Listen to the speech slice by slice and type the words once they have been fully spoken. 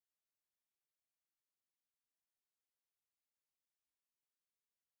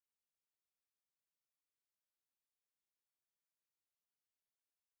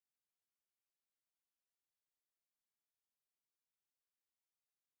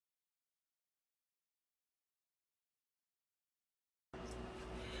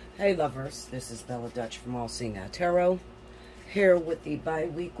Hey lovers, this is Bella Dutch from Allseeingeyetarot, here with the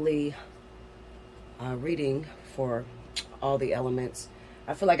bi-weekly reading for all the elements.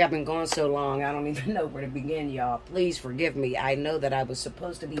 I feel like I've been gone so long, I don't even know where to begin, y'all. Please forgive me. I know that I was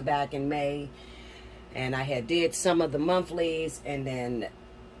supposed to be back in May, and I had did some of the monthlies, and then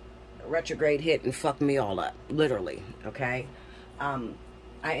retrograde hit and fucked me all up, literally, okay? I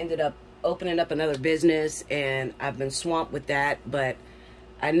ended up opening up another business, and I've been swamped with that, but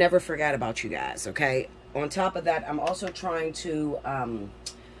I never forgot about you guys, okay? On top of that, I'm also trying to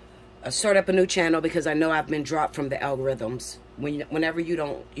start up a new channel because I know I've been dropped from the algorithms. Whenever you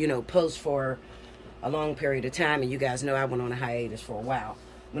don't, post for a long period of time, and you guys know I went on a hiatus for a while.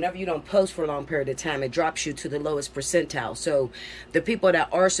 Whenever you don't post for a long period of time, it drops you to the lowest percentile. So the people that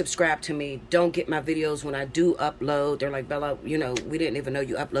are subscribed to me don't get my videos when I do upload. They're like, Bella, we didn't even know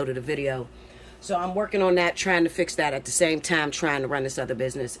you uploaded a video. So I'm working on that, trying to fix that at the same time, trying to run this other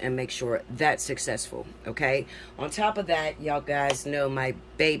business and make sure that's successful, okay? On top of that, y'all guys know my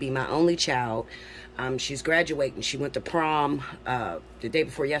baby, my only child, she's graduating. She went to prom the day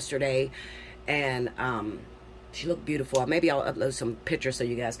before yesterday, and she looked beautiful. Maybe I'll upload some pictures so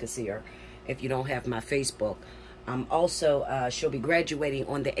you guys can see her if you don't have my Facebook. Also, she'll be graduating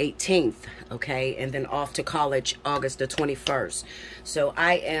on the 18th, okay? And then off to college August the 21st. So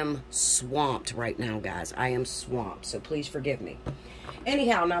I am swamped right now, guys. I am swamped. So please forgive me.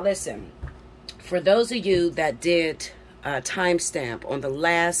 Anyhow, now listen. For those of you that did timestamp on the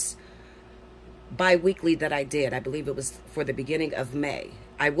last bi-weekly that I did, I believe it was for the beginning of May,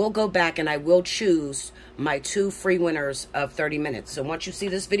 I will go back and I will choose my 2 free winners of 30 minutes. So once you see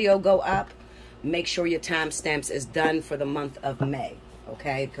this video go up, make sure your timestamps is done for the month of May,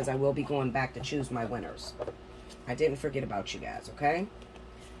 okay? Because I will be going back to choose my winners. I didn't forget about you guys, okay?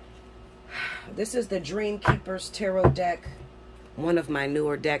 This is the Dream Keepers Tarot deck. One of my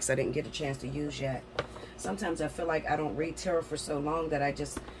newer decks I didn't get a chance to use yet. Sometimes I feel like I don't read tarot for so long that I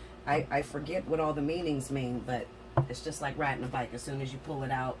forget what all the meanings mean, but it's just like riding a bike. As soon as you pull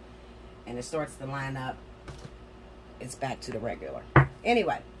it out and it starts to line up, it's back to the regular.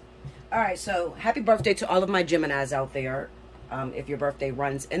 Anyway. All right, so happy birthday to all of my Geminis out there. If your birthday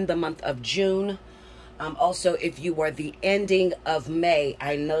runs in the month of June. Also, if you were the ending of May,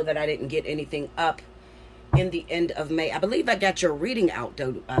 I know that I didn't get anything up in the end of May. I believe I got your reading out,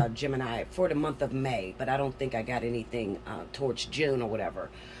 though, Gemini, for the month of May, but I don't think I got anything towards June or whatever.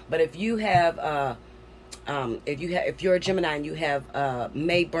 But if you have, if you're a Gemini and you have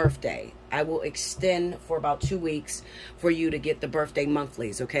May birthday, I will extend for about 2 weeks for you to get the birthday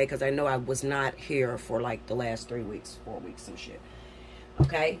monthlies, okay? Because I know I was not here for like the last 3 weeks, 4 weeks, some shit.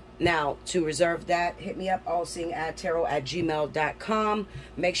 Okay? Now, to reserve that, hit me up, allseeingeyetarot@gmail.com.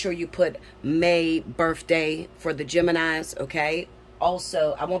 Make sure you put May birthday for the Geminis, okay?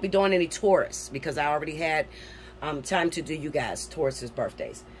 Also, I won't be doing any Taurus because I already had time to do you guys Taurus's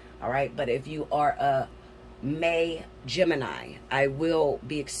birthdays, all right? But if you are a May Gemini, I will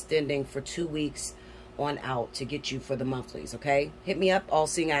be extending for 2 weeks on out to get you for the monthlies, okay? Hit me up,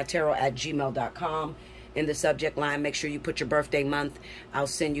 allseeingeyetarot@gmail.com. In the subject line, make sure you put your birthday month. I'll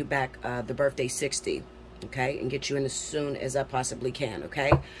send you back the birthday 60, okay? And get you in as soon as I possibly can,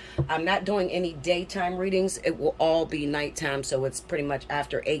 okay? I'm not doing any daytime readings. It will all be nighttime, so it's pretty much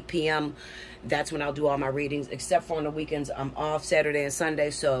after 8 p.m. That's when I'll do all my readings, except for on the weekends. I'm off Saturday and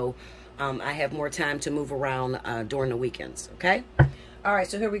Sunday, so I have more time to move around during the weekends, okay? All right,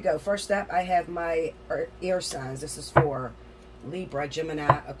 so here we go. First up, I have my air signs. This is for Libra,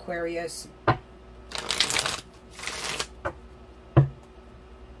 Gemini, Aquarius.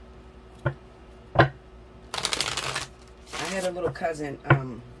 I had a little cousin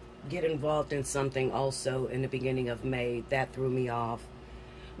get involved in something also in the beginning of May. That threw me off.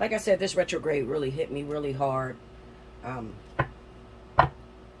 Like I said, this retrograde really hit me really hard.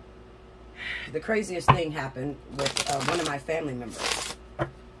 The craziest thing happened with one of my family members.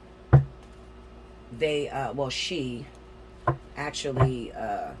 She actually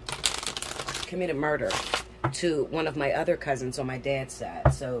committed murder to one of my other cousins on my dad's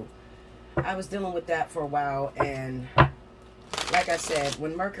side. So I was dealing with that for a while, and like I said,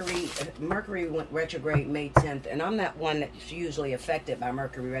 when Mercury went retrograde May 10th, and I'm not one that's usually affected by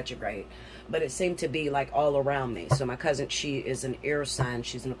Mercury retrograde, but it seemed to be like all around me. So my cousin, she is an air sign.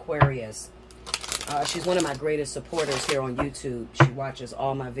 She's an Aquarius. She's one of my greatest supporters here on YouTube. She watches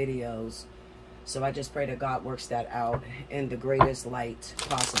all my videos. So I just pray that God works that out in the greatest light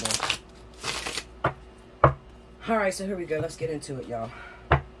possible. All right, so here we go. Let's get into it, y'all.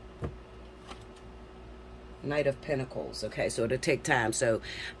 Knight of Pentacles. Okay, so it'll take time. So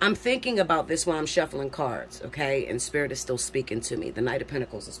I'm thinking about this while I'm shuffling cards, okay? And Spirit is still speaking to me. The Knight of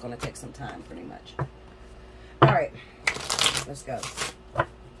Pentacles is going to take some time, pretty much. All right, let's go.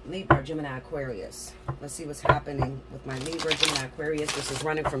 Libra, Gemini, Aquarius. Let's see what's happening with my Libra, Gemini, Aquarius. This is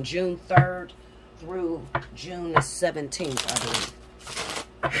running from June 3rd through June 17th, I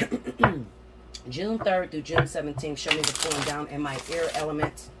believe. June 3rd through June 17th. Show me what's going down in my air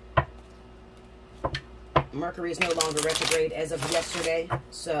element. Mercury is no longer retrograde as of yesterday,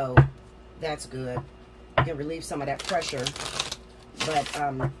 so that's good. You can relieve some of that pressure,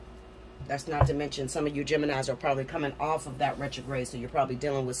 but that's not to mention some of you Geminis are probably coming off of that retrograde, so you're probably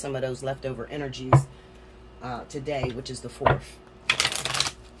dealing with some of those leftover energies today, which is the 4th.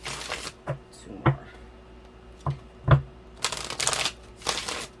 Two more.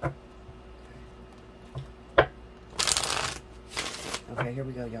 Okay, here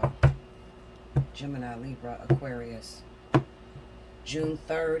we go, y'all. Gemini, Libra, Aquarius. June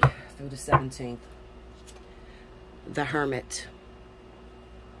 3rd through the 17th. The Hermit.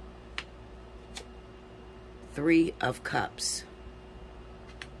 3 of Cups.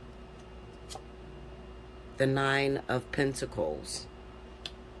 The 9 of Pentacles.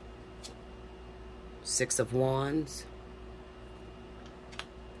 6 of Wands.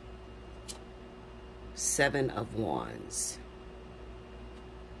 7 of Wands.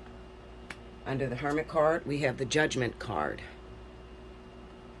 Under the Hermit card, we have the Judgment card.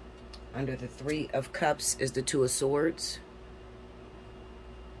 Under the 3 of Cups is the 2 of Swords.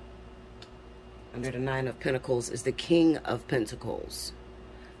 Under the 9 of Pentacles is the King of Pentacles.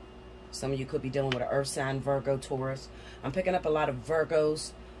 Some of you could be dealing with an earth sign, Virgo, Taurus. I'm picking up a lot of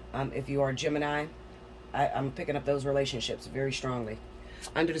Virgos. If you are Gemini, I'm picking up those relationships very strongly.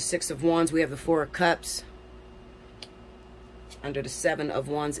 Under the 6 of Wands, we have the 4 of Cups. Under the 7 of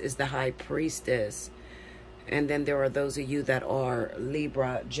Wands is the High Priestess. And then there are those of you that are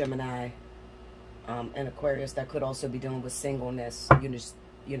Libra, Gemini, and Aquarius that could also be dealing with singleness.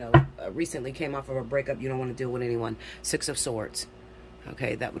 Recently came off of a breakup. You don't want to deal with anyone. 6 of Swords.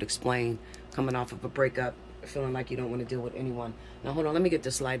 Okay, that would explain coming off of a breakup, feeling like you don't want to deal with anyone. Now, hold on. Let me get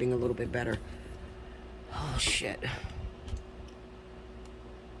this lighting a little bit better. Oh, shit.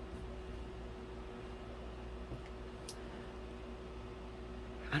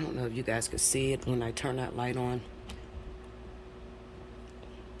 I don't know if you guys could see it when I turn that light on.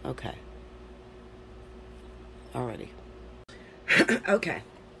 Okay. Alrighty. Okay.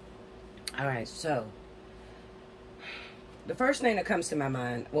 Alright, so the first thing that comes to my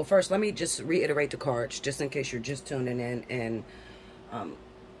mind, well, first let me just reiterate the cards just in case you're just tuning in and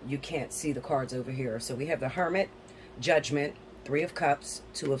you can't see the cards over here. So we have the Hermit, Judgment, 3 of Cups,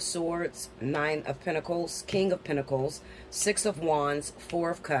 2 of Swords, 9 of Pentacles, King of Pentacles, 6 of Wands,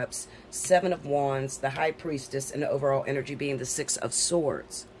 4 of Cups, 7 of Wands, the High Priestess, and the overall energy being the 6 of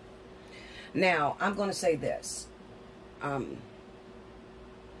Swords. Now, I'm going to say this. I'm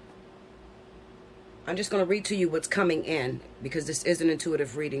just going to read to you what's coming in because this is an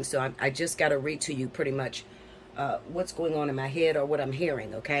intuitive reading, so I just got to read to you pretty much what's going on in my head or what I'm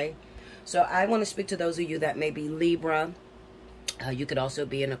hearing, okay? So I want to speak to those of you that may be Libra. You could also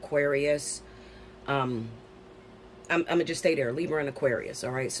be an Aquarius. I'm going to just stay there, Libra and Aquarius,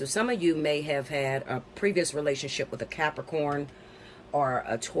 all right? So some of you may have had a previous relationship with a Capricorn or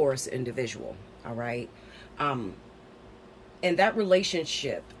a Taurus individual, all right? And that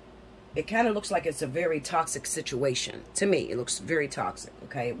relationship, it kind of looks like it's a very toxic situation. To me, it looks very toxic,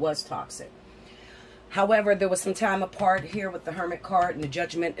 okay? It was toxic. However, there was some time apart here with the Hermit card, and the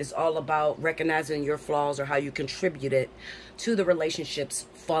Judgment is all about recognizing your flaws or how you contributed to the relationships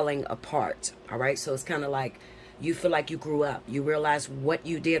falling apart, all right? So it's kind of like you feel like you grew up. You realize what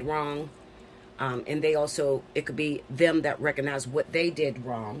you did wrong, and they also, it could be them that recognize what they did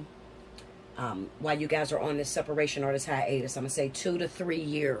wrong. While you guys are on this separation or this hiatus, I'm going to say 2 to 3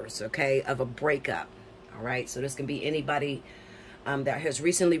 years, okay, of a breakup, all right? So this can be anybody that has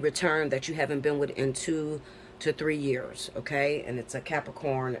recently returned that you haven't been with in 2 to 3 years, okay? And it's a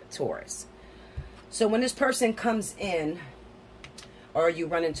Capricorn, Taurus. So when this person comes in, or you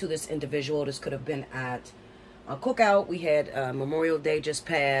run into this individual, this could have been at a cookout. We had Memorial Day just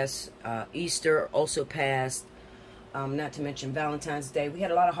passed, Easter also passed, not to mention Valentine's Day. We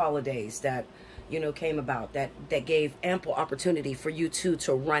had a lot of holidays that, you know, came about that gave ample opportunity for you two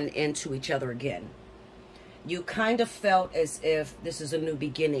to run into each other again. You kind of felt as if this is a new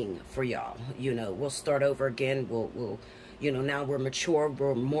beginning for y'all. You know, we'll start over again. We'll, you know, now we're mature.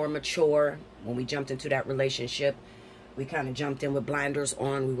 We're more mature. When we jumped into that relationship, we kind of jumped in with blinders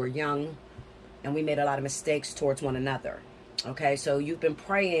on. We were young, and we made a lot of mistakes towards one another. Okay, so you've been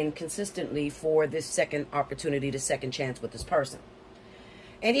praying consistently for this second opportunity, the second chance with this person.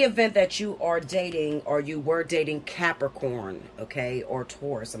 Any event that you are dating or you were dating Capricorn, okay, or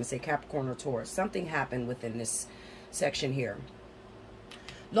Taurus. I'm going to say Capricorn or Taurus. Something happened within this section here.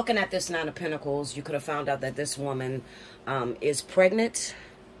 Looking at this Nine of Pentacles, you could have found out that this woman is pregnant.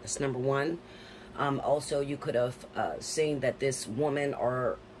 That's number one. Also, you could have seen that this woman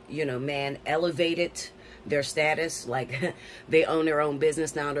or, you know, man elevated their status. Like they own their own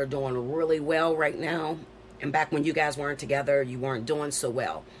business now. They're doing really well right now. And back when you guys weren't together, you weren't doing so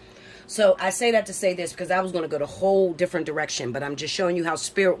well. So I say that to say this because I was going to go to a whole different direction, but I'm just showing you how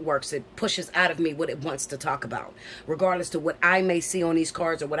spirit works. It pushes out of me what it wants to talk about. Regardless to what I may see on these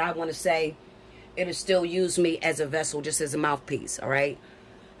cards or what I want to say, it'll still use me as a vessel, just as a mouthpiece, all right?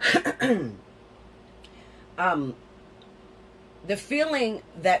 The feeling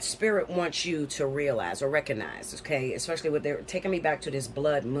that spirit wants you to realize or recognize, okay, especially with they're taking me back to this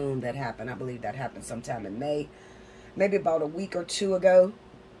blood moon that happened. I believe that happened sometime in May, maybe about a week or two ago.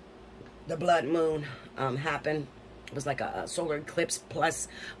 The blood moon happened. It was like a solar eclipse plus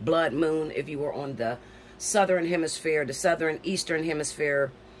blood moon. If you were on the southern hemisphere, the southern eastern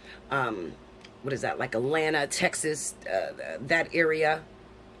hemisphere, what is that, like Atlanta, Texas, that area,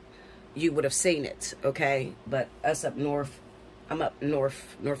 you would have seen it, okay? But us up north, I'm up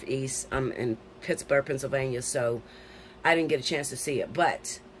northeast. I'm in Pittsburgh, Pennsylvania, so I didn't get a chance to see it.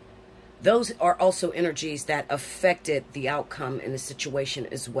 But those are also energies that affected the outcome in the situation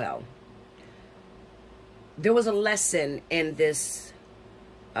as well. There was a lesson in this,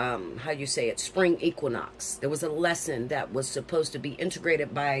 how you say it, spring equinox. There was a lesson that was supposed to be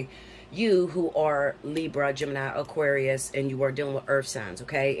integrated by you who are Libra, Gemini, Aquarius, and you are dealing with earth signs,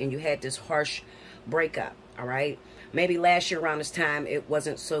 okay? And you had this harsh breakup, all right? Maybe last year around this time, it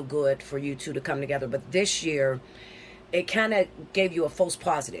wasn't so good for you two to come together. But this year, it kind of gave you a false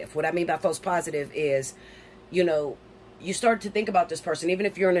positive. What I mean by false positive is, you know, you started to think about this person. Even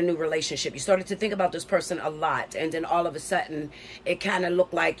if you're in a new relationship, you started to think about this person a lot. And then all of a sudden, it kind of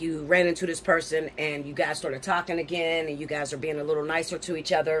looked like you ran into this person and you guys started talking again. And you guys are being a little nicer to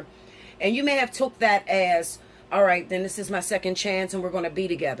each other. And you may have took that as, all right, then this is my second chance and we're going to be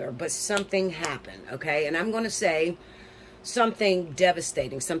together. But something happened, okay? And I'm going to say something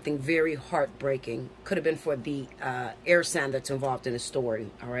devastating, something very heartbreaking. Could have been for the air sign that's involved in the story,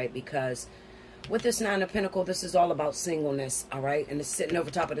 all right? Because with this Nine of Pentacles, this is all about singleness, all right? And it's sitting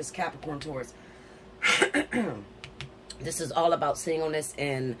over top of this Capricorn Taurus. This is all about singleness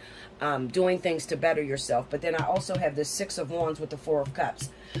and doing things to better yourself. But then I also have the Six of Wands with the Four of Cups.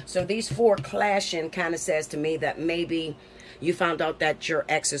 So these four clashing kind of says to me that maybe you found out that your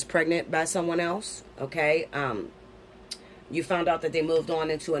ex is pregnant by someone else, okay? You found out that they moved on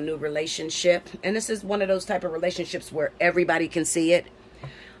into a new relationship. And this is one of those type of relationships where everybody can see it.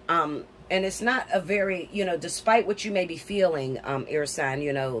 And it's not a very, you know, despite what you may be feeling, air sign,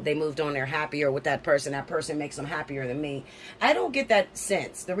 you know, they moved on, they're happier with that person makes them happier than me. I don't get that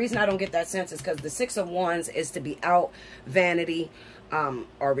sense. The reason I don't get that sense is because the Six of Wands is to be out, vanity,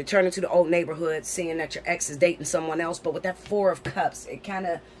 or returning to the old neighborhood, seeing that your ex is dating someone else. But with that Four of Cups, it kind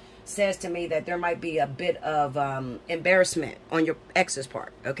of says to me that there might be a bit of embarrassment on your ex's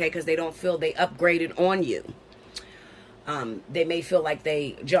part, okay? Because they don't feel they upgraded on you. They may feel like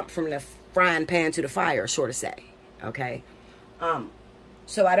they jumped from the frying pan to the fire, sort of say, okay?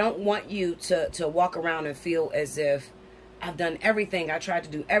 So I don't want you to walk around and feel as if I've done everything. I tried to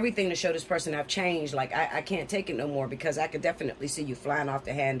do everything to show this person I've changed. Like, I can't take it no more, because I could definitely see you flying off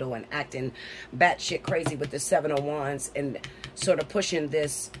the handle and acting batshit crazy with the Seven of Wands and sort of pushing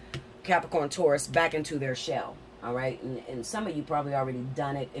this Capricorn Taurus back into their shell, all right? And some of you probably already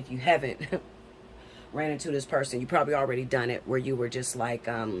done it. If you haven't ran into this person, you probably already done it, where you were just like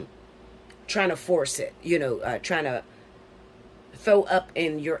trying to force it, you know, trying to throw up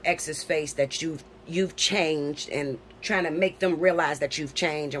in your ex's face that you've changed, and trying to make them realize that you've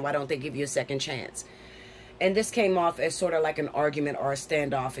changed, and why don't they give you a second chance. And this came off as sort of like an argument or a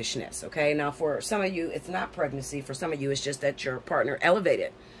standoffishness, okay? Now, for some of you, it's not pregnancy. For some of you, it's just that your partner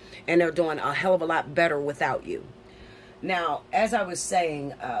elevated, and they're doing a hell of a lot better without you. Now, as I was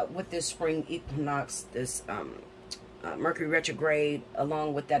saying, with this spring equinox, this Mercury retrograde,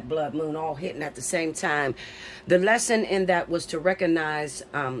 along with that blood moon all hitting at the same time, the lesson in that was to recognize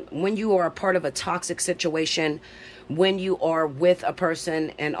when you are a part of a toxic situation, when you are with a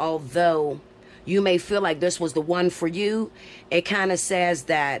person, and although you may feel like this was the one for you, it kind of says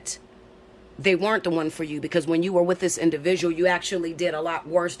that they weren't the one for you, because when you were with this individual, you actually did a lot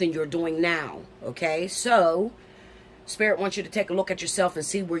worse than you're doing now, okay? So Spirit wants you to take a look at yourself and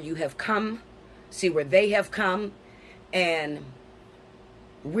see where you have come, see where they have come, and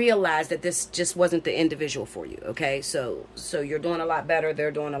realize that this just wasn't the individual for you. Okay, so you're doing a lot better,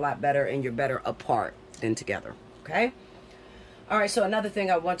 they're doing a lot better, and you're better apart than together. Okay. All right, so another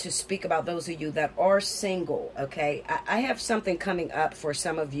thing I want to speak about those of you that are single. Okay, I have something coming up for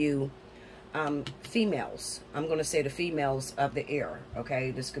some of you females. I'm going to say the females of the air.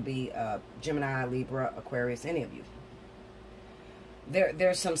 Okay, this could be Gemini, Libra, Aquarius, any of you.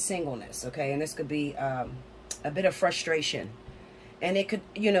 There's some singleness. Okay, and this could be a bit of frustration. And it could,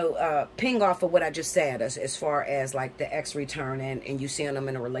 you know, ping off of what I just said as far as like the ex return and you seeing them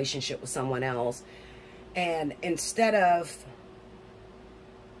in a relationship with someone else. And instead of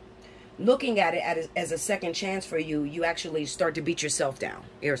looking at it as a second chance for you, you actually start to beat yourself down.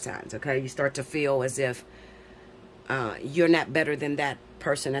 Air signs, okay? You start to feel as if you're not better than that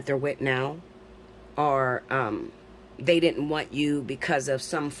person that they're with now. Or they didn't want you because of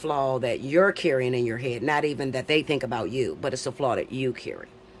some flaw that you're carrying in your head. Not even that they think about you, but it's a flaw that you carry.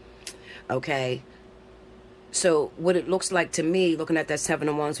 Okay? So what it looks like to me, looking at that 7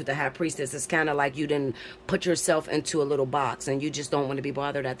 of Wands with the High Priestess, it's kind of like you didn't put yourself into a little box and you just don't want to be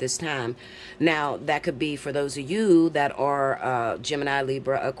bothered at this time. Now, that could be for those of you that are Gemini,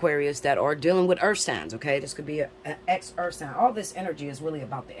 Libra, Aquarius, that are dealing with earth signs, okay? This could be an ex-earth sign. All this energy is really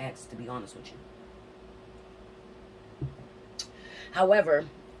about the ex, to be honest with you. However,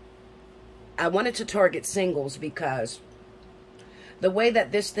 I wanted to target singles because the way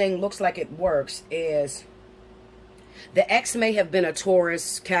that this thing looks like it works is the ex may have been a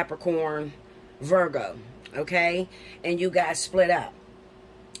Taurus, Capricorn, Virgo, okay? And you guys split up.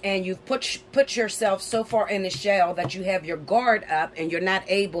 And you've put yourself so far in the shell that you have your guard up and you're not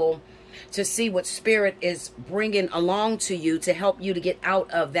able to see what spirit is bringing along to you to help you to get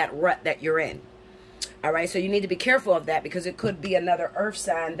out of that rut that you're in. All right, so you need to be careful of that because it could be another earth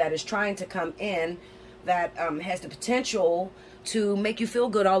sign that is trying to come in that has the potential to make you feel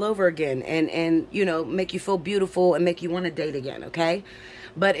good all over again and you know, make you feel beautiful and make you want to date again, okay?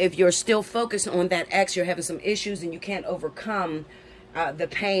 But if you're still focused on that ex, you're having some issues and you can't overcome the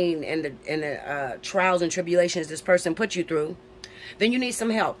pain and the trials and tribulations this person put you through, then you need some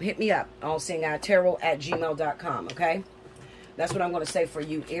help. Hit me up, allseeingeyetarot@gmail.com, okay? That's what I'm going to say for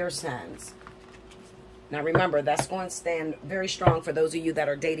you air signs. Now remember, that's going to stand very strong for those of you that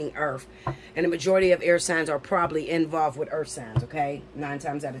are dating Earth. And the majority of air signs are probably involved with Earth signs, okay? 9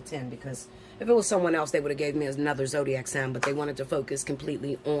 times out of 10. Because if it was someone else, they would have gave me another zodiac sign. But they wanted to focus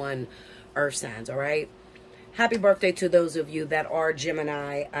completely on Earth signs, all right? Happy birthday to those of you that are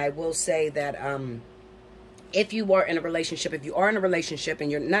Gemini. I will say that if you are in a relationship, and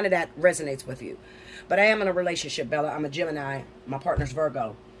none of that resonates with you. But I am in a relationship, Bella. I'm a Gemini. My partner's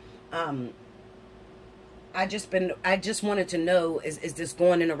Virgo. I just wanted to know, is this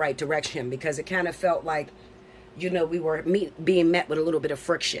going in the right direction? Because it kind of felt like, you know, we were being met with a little bit of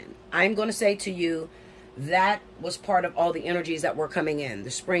friction. I'm going to say to you, that was part of all the energies that were coming in.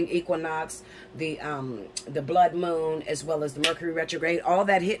 The spring equinox, the blood moon, as well as the Mercury retrograde. All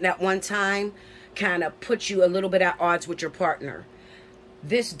that hitting at one time kind of put you a little bit at odds with your partner.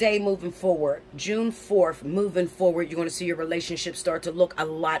 This day moving forward, June 4th, moving forward, you're going to see your relationship start to look a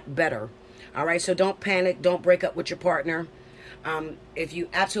lot better. All right, so don't panic. Don't break up with your partner. If you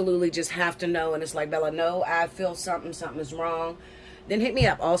absolutely just have to know, and it's like, Bella, no, I feel something is wrong, then hit me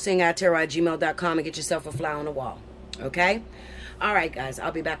up, allseeingeyetarot@gmail.com, and get yourself a fly on the wall. Okay? All right, guys,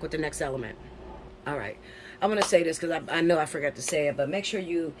 I'll be back with the next element. All right, I'm going to say this because I know I forgot to say it, but make sure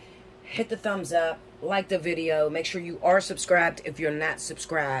you hit the thumbs up, like the video, make sure you are subscribed if you're not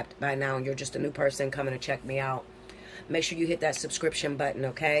subscribed by now and you're just a new person coming to check me out. Make sure you hit that subscription button,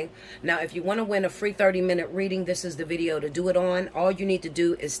 okay? Now, if you want to win a free 30-minute reading, this is the video to do it on. All you need to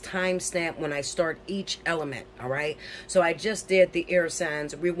do is timestamp when I start each element, all right? So I just did the air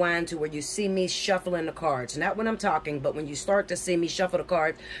signs. Rewind to where you see me shuffling the cards. Not when I'm talking, but when you start to see me shuffle the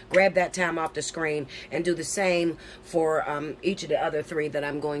cards, grab that time off the screen and do the same for each of the other 3 that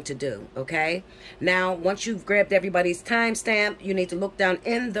I'm going to do, okay? Now, once you've grabbed everybody's timestamp, you need to look down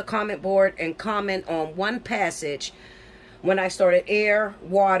in the comment board and comment on one passage when I started air,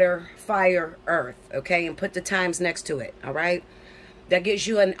 water, fire, earth, okay? And put the times next to it, all right? That gives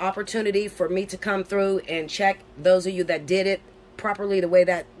you an opportunity for me to come through and check those of you that did it properly the way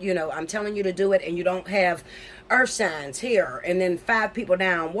that, you know, I'm telling you to do it, and you don't have earth signs here and then 5 people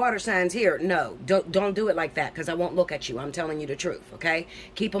down, water signs here. No, don't do it like that because I won't look at you. I'm telling you the truth, okay?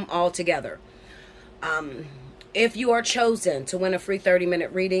 Keep them all together. If you are chosen to win a free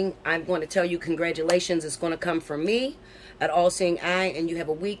 30-minute reading, I'm going to tell you congratulations. It's going to come from me at All Seeing Eye, and you have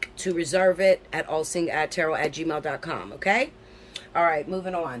a week to reserve it at allseeingeyetarot@gmail.com, okay? All right,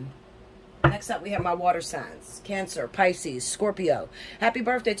 moving on. Next up, we have my water signs. Cancer, Pisces, Scorpio. Happy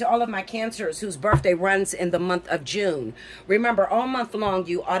birthday to all of my Cancers whose birthday runs in the month of June. Remember, all month long,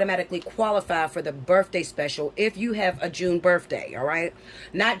 you automatically qualify for the birthday special if you have a June birthday, all right?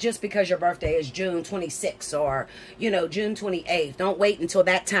 Not just because your birthday is June 26th or, you know, June 28th. Don't wait until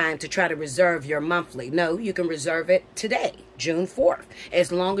that time to try to reserve your monthly. No, you can reserve it today, June 4th,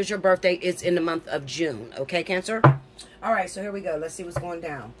 as long as your birthday is in the month of June. Okay, Cancer? All right, so here we go. Let's see what's going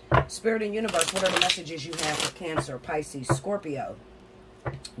down. Spirit and universe, what are the messages you have for Cancer, Pisces, Scorpio?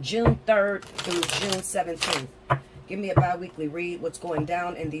 June 3rd through June 17th. Give me a bi-weekly read. What's going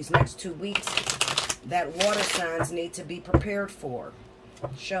down in these next 2 weeks that water signs need to be prepared for?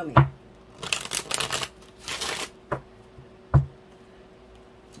 Show me.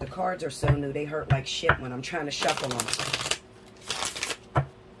 The cards are so new. They hurt like shit when I'm trying to shuffle them.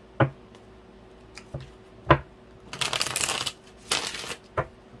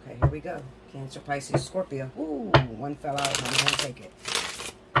 Here we go. Cancer, Pisces, Scorpio. Ooh, one fell out. I'm going to take it.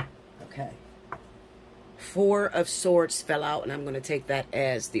 Okay. 4 of Swords fell out, and I'm going to take that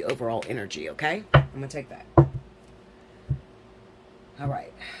as the overall energy, okay? I'm going to take that. All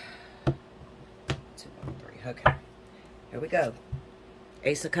right. 2, 1, 3. Okay. Here we go.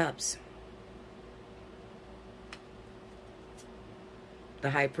 Ace of Cups. The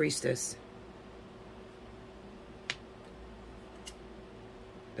High Priestess.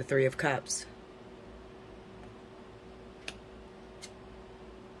 The 3 of Cups.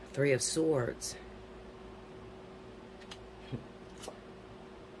 3 of Swords.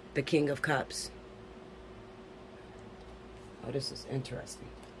 The King of Cups. Oh, this is interesting.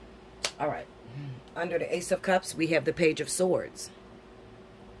 All right. Under the Ace of Cups, we have the Page of Swords.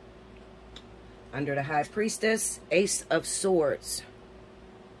 Under the High Priestess, Ace of Swords.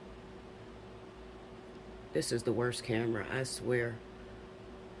 This is the worst camera, I swear.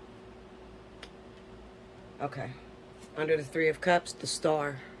 Okay. Under the 3 of Cups, the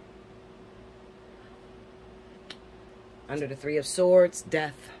Star. Under the 3 of Swords,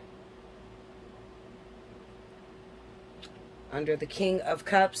 Death. Under the King of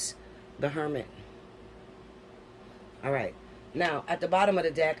Cups, the Hermit. All right. Now, at the bottom of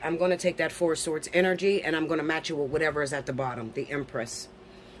the deck, I'm going to take that 4 of Swords energy, and I'm going to match it with whatever is at the bottom, the Empress.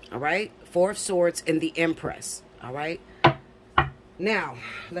 All right? 4 of Swords and the Empress. All right? Now,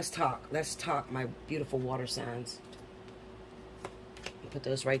 let's talk. Let's talk, my beautiful water signs. Put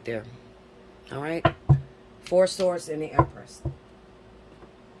those right there. All right? 4 Swords and the Empress.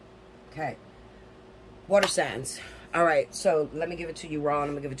 Okay. Water signs. All right, so let me give it to you raw, and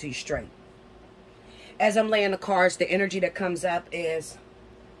I'm going to give it to you straight. As I'm laying the cards, the energy that comes up is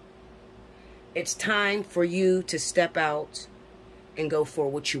it's time for you to step out and go for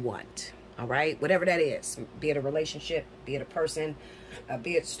what you want. All right, whatever that is, be it a relationship, be it a person,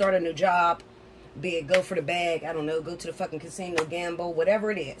 be it start a new job, be it go for the bag, I don't know, go to the fucking casino, gamble, whatever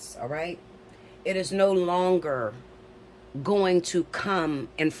it is, all right? It is no longer going to come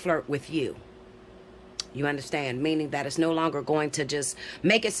and flirt with you. You understand? Meaning that it's no longer going to just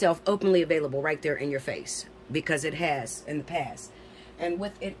make itself openly available right there in your face, because it has in the past. And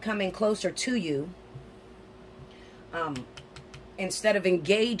with it coming closer to you, instead of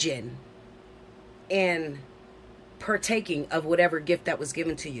engaging in partaking of whatever gift that was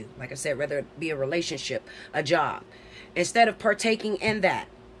given to you, like I said, whether it be a relationship, a job, instead of partaking in that,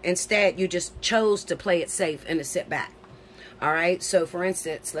 instead you just chose to play it safe and to sit back. All right, so for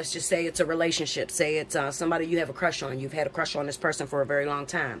instance, let's just say it's a relationship. Say it's somebody you have a crush on. You've had a crush on this person for a very long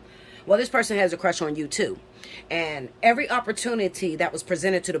time. Well, this person has a crush on you too. And every opportunity that was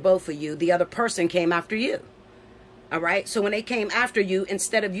presented to the both of you, the other person came after you. All right, so when they came after you,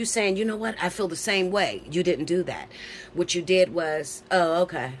 instead of you saying, you know what, I feel the same way, you didn't do that. What you did was, oh,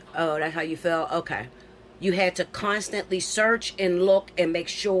 okay. Oh, that's how you feel? Okay. You had to constantly search and look and make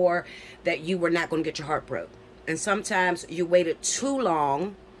sure that you were not going to get your heart broke. And sometimes you waited too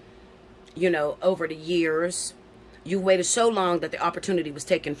long, you know, over the years. You waited so long that the opportunity was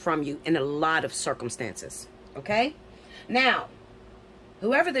taken from you in a lot of circumstances. Okay? Now,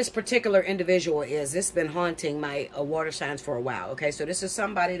 whoever this particular individual is, this has been haunting my water signs for a while. Okay? So this is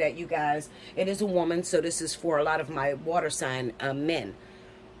somebody that you guys, it is a woman. So this is for a lot of my water sign men.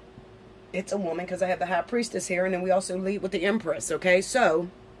 It's a woman because I have the High Priestess here. And then we also lead with the Empress. Okay? So,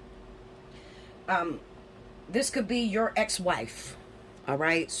 this could be your ex-wife. All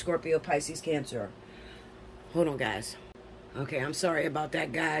right? Scorpio, Pisces, Cancer. Hold on, guys. Okay, I'm sorry about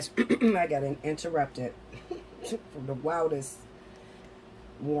that, guys. I got interrupted from the wildest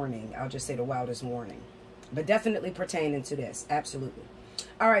warning. I'll just say the wildest warning. But definitely pertaining to this. Absolutely.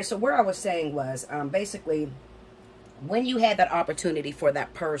 All right, so where I was saying was, basically, when you had that opportunity for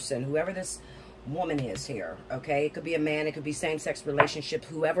that person, whoever this woman is here, okay, it could be a man, it could be same-sex relationships,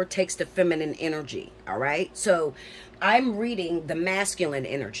 whoever takes the feminine energy, all right? So I'm reading the masculine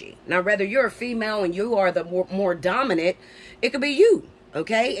energy. Now, whether you're a female and you are the more dominant, it could be you,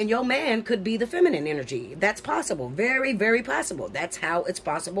 okay? And your man could be the feminine energy. That's possible. Very, very possible. That's how it's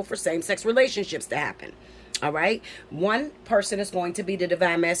possible for same-sex relationships to happen. All right? One person is going to be the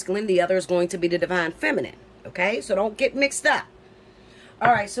divine masculine. The other is going to be the divine feminine. Okay? So don't get mixed up.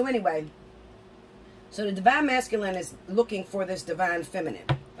 All right. So anyway. So the divine masculine is looking for this divine feminine.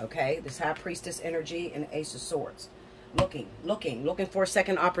 Okay? This high priestess energy and ace of swords. Looking for a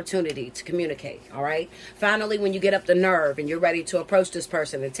second opportunity to communicate. All right? Finally, when you get up the nerve and you're ready to approach this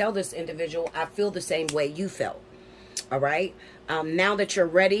person and tell this individual, I feel the same way you felt. All right? Now that you're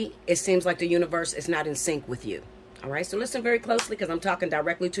ready, it seems like the universe is not in sync with you. All right? So listen very closely because I'm talking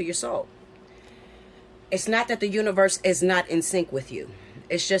directly to your soul. It's not that the universe is not in sync with you.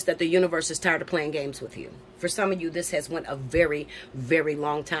 It's just that the universe is tired of playing games with you. For some of you, this has went a very, very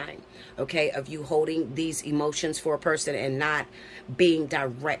long time, okay, of you holding these emotions for a person and not being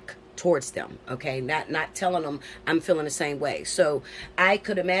direct towards them, okay, not telling them I'm feeling the same way. So I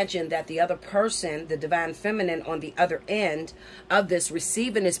could imagine that the other person, the divine feminine on the other end of this,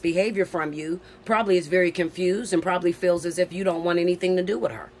 receiving this behavior from you, probably is very confused and probably feels as if you don't want anything to do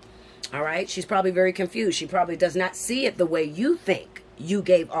with her. All right, she's probably very confused. She probably does not see it the way you think you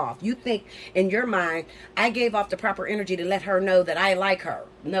gave off. You think in your mind, I gave off the proper energy to let her know that I like her.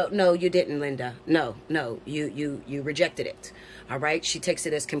 No, you didn't, Linda. No, you rejected it. All right, she takes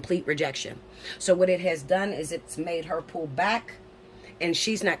it as complete rejection. So what it has done is it's made her pull back, and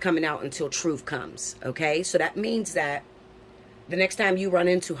she's not coming out until truth comes. Okay, so that means that the next time you run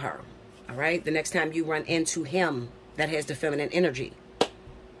into her, all right, the next time you run into him that has the feminine energy,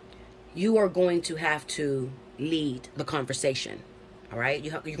 you are going to have to lead the conversation. All right,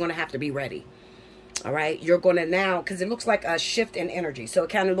 you're going to have to be ready. All right, you're going to now, because it looks like a shift in energy. So it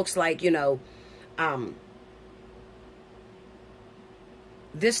kind of looks like, you know,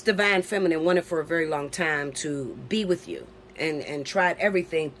 this divine feminine wanted for a very long time to be with you and tried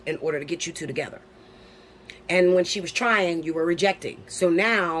everything in order to get you two together. And when she was trying, you were rejecting. So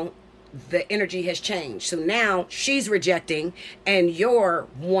now the energy has changed. So now she's rejecting and you're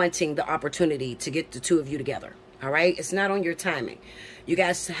wanting the opportunity to get the two of you together. All right. It's not on your timing. You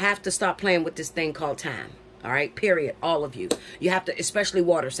guys have to stop playing with this thing called time. All right. Period. All of you. You have to, especially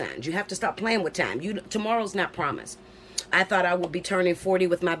water signs. You have to stop playing with time. Tomorrow's not promised. I thought I would be turning 40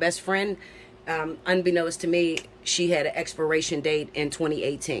 with my best friend. Unbeknownst to me, she had an expiration date in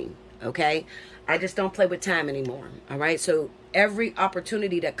 2018. Okay. I just don't play with time anymore. All right. So every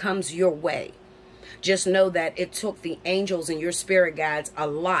opportunity that comes your way, just know that it took the angels and your spirit guides a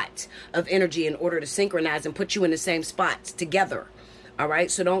lot of energy in order to synchronize and put you in the same spots together. All right.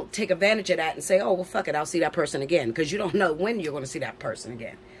 So don't take advantage of that and say, oh, well, fuck it, I'll see that person again. Because you don't know when you're going to see that person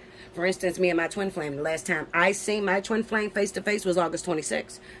again. For instance, me and my twin flame, the last time I seen my twin flame face to face was August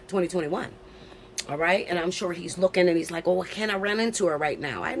 26, 2021. All right. And I'm sure he's looking and he's like, oh, can I run into her right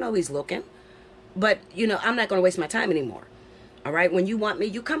now? I know he's looking. But, you know, I'm not going to waste my time anymore. All right. When you want me,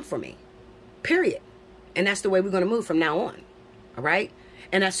 you come for me. Period. And that's the way we're going to move from now on. All right.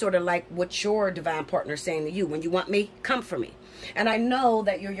 And that's sort of like what your divine partner is saying to you. When you want me, come for me. And I know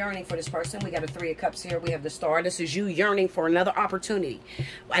that you're yearning for this person. We got a 3 of Cups here. We have the Star. This is you yearning for another opportunity.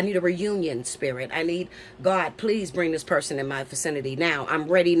 I need a reunion, Spirit. I need, God, please bring this person in my vicinity now. I'm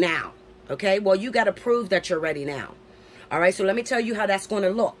ready now. Okay. Well, you got to prove that you're ready now. All right. So let me tell you how that's going to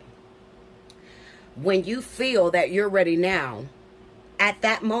look. When you feel that you're ready now, at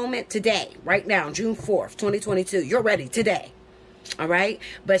that moment today, right now, June 4th, 2022, you're ready today. All right.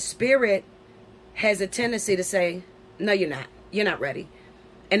 But Spirit has a tendency to say, no, you're not. You're not ready.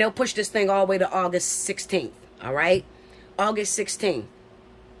 And they'll push this thing all the way to August 16th. All right. August 16th.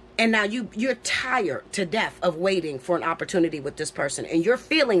 And now you're tired to death of waiting for an opportunity with this person. And you're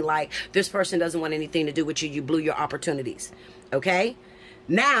feeling like this person doesn't want anything to do with you. You blew your opportunities. Okay.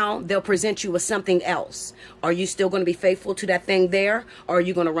 Now they'll present you with something else. Are you still going to be faithful to that thing there? Or are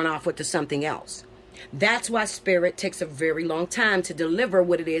you going to run off with the something else? That's why Spirit takes a very long time to deliver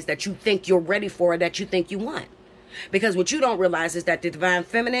what it is that you think you're ready for, or that you think you want. Because what you don't realize is that the divine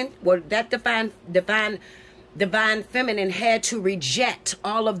feminine, well, that divine feminine had to reject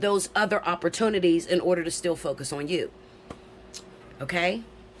all of those other opportunities in order to still focus on you. Okay?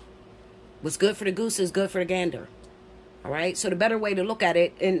 What's good for the goose is good for the gander. All right. So the better way to look at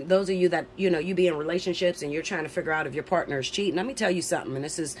it, and those of you that, you know, you be in relationships and you're trying to figure out if your partner is cheating. Let me tell you something. And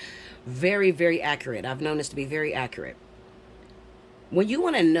this is very, very accurate. I've known this to be very accurate. When you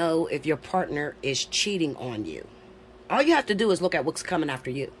want to know if your partner is cheating on you, All you have to do is look at what's coming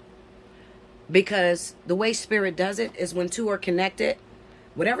after you. Because the way spirit does it is when two are connected,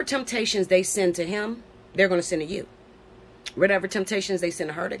 whatever temptations they send to him, they're going to send to you. Whatever temptations they send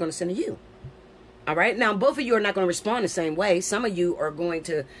to her, they're going to send to you. All right. Now, both of you are not going to respond the same way. Some of you are going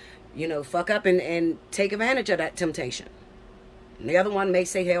to, you know, fuck up and take advantage of that temptation. And the other one may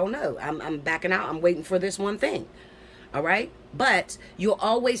say, hell no, I'm backing out. I'm waiting for this one thing. All right. But you'll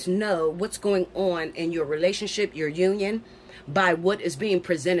always know what's going on in your relationship, your union, by what is being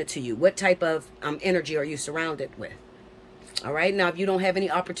presented to you. What type of energy are you surrounded with? All right. Now, if you don't have any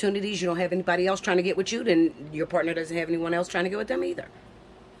opportunities, you don't have anybody else trying to get with you, then your partner doesn't have anyone else trying to get with them either.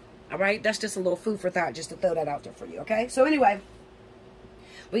 All right. That's just a little food for thought, just to throw that out there for you. Okay. So anyway,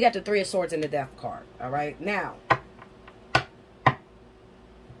 we got the Three of Swords and the Death card. All right. Now,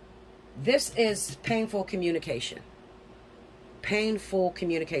 this is painful communication. Painful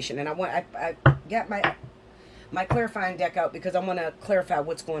communication. And I got my clarifying deck out because I want to clarify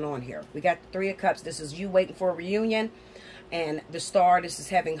what's going on here. We got the Three of Cups. This is you waiting for a reunion. And the Star, this is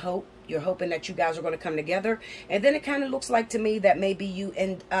having hope. You're hoping that you guys are going to come together. And then it kind of looks like to me that maybe you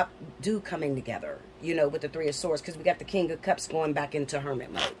end up coming together, you know, with the Three of Swords. Because we got the King of Cups going back into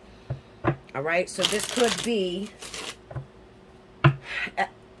hermit mode. All right. So this could be...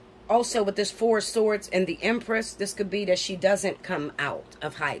 Also, with this Four of Swords and the Empress, this could be that she doesn't come out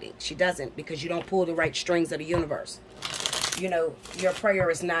of hiding. She doesn't, because you don't pull the right strings of the universe. You know, your prayer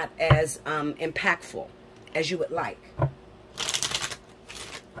is not as impactful as you would like.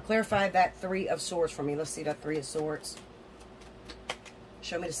 Clarify that Three of Swords for me. Let's see that Three of Swords.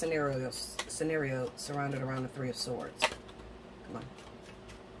 Show me the scenario surrounded around the Three of Swords. Come on.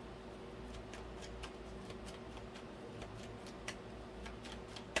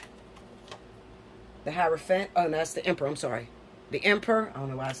 The Hierophant. Oh, no, that's the Emperor. I'm sorry. The Emperor. I don't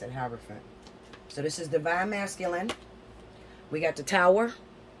know why I said Hierophant. So this is Divine Masculine. We got the Tower.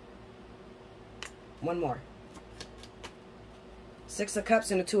 One more. Six of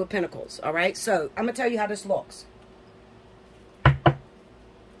Cups and the Two of Pentacles. All right. So I'm going to tell you how this looks.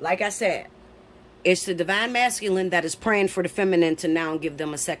 Like I said, it's the Divine Masculine that is praying for the feminine to now give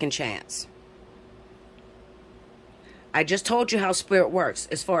them a second chance. I just told you how spirit works.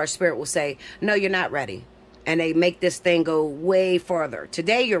 As far as spirit will say, no, you're not ready. And they make this thing go way farther.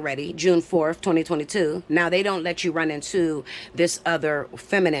 Today you're ready, June 4th, 2022. Now they don't let you run into this other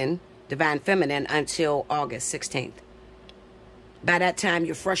feminine, divine feminine, until August 16th. By that time,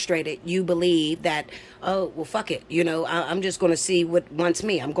 you're frustrated. You believe that, oh, well, fuck it. You know, I'm just going to see what wants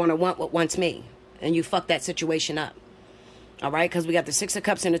me. I'm going to want what wants me. And you fuck that situation up. All right? Because we got the Six of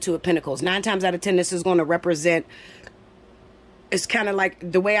Cups and the Two of Pentacles. 9 times out of 10, this is going to represent... It's kind of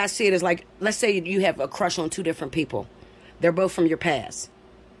like, the way I see it is like, let's say you have a crush on two different people. They're both from your past.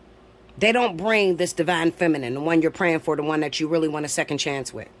 They don't bring this divine feminine, the one you're praying for, the one that you really want a second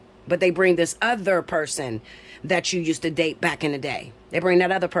chance with. But they bring this other person that you used to date back in the day. They bring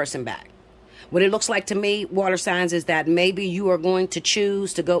that other person back. What it looks like to me, water signs, is that maybe you are going to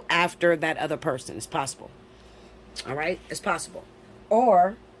choose to go after that other person. It's possible. All right? It's possible.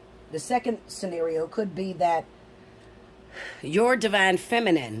 Or the second scenario could be that your divine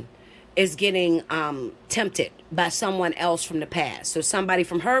feminine is getting tempted by someone else from the past. So somebody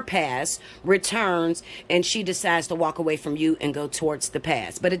from her past returns and she decides to walk away from you and go towards the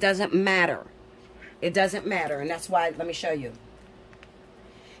past. But it doesn't matter. It doesn't matter. And that's why, let me show you.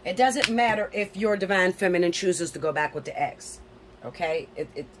 It doesn't matter if your divine feminine chooses to go back with the ex. Okay?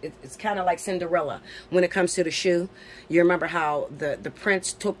 It's kind of like Cinderella when it comes to the shoe. You remember how the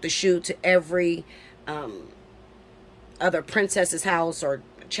prince took the shoe to every... other princess's house or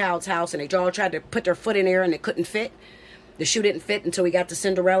child's house, and they all tried to put their foot in there and it couldn't fit. The shoe didn't fit until we got to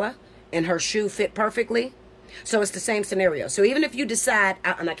Cinderella, and her shoe fit perfectly. So it's the same scenario. So even if you decide,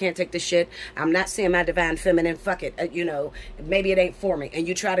 and I can't take this shit, I'm not seeing my divine feminine, fuck it, you know, maybe it ain't for me, and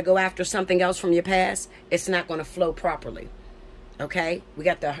you try to go after something else from your past, it's not going to flow properly. Okay? We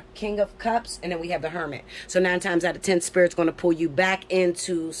got the King of Cups, and then we have the Hermit. So 9 times out of 10, Spirit's going to pull you back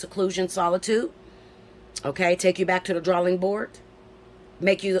into seclusion, solitude. Okay, take you back to the drawing board,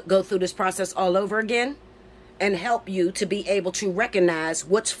 make you go through this process all over again, and help you to be able to recognize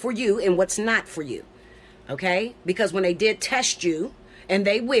what's for you and what's not for you. Okay, because when they did test you, and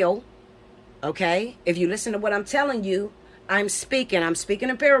they will, okay, if you listen to what I'm telling you, I'm speaking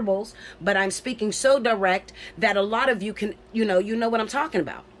in parables, but I'm speaking so direct that a lot of you can, you know what I'm talking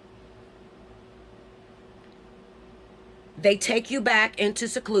about. They take you back into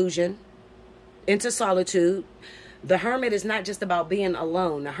seclusion, into solitude. The Hermit is not just about being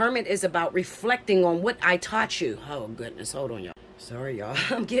alone. The Hermit is about reflecting on what I taught you. Oh, goodness. Hold on, y'all. Sorry, y'all.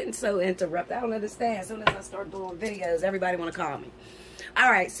 I'm getting so interrupted. I don't understand. As soon as I start doing videos, everybody want to call me. All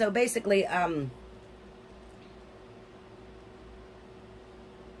right. So basically,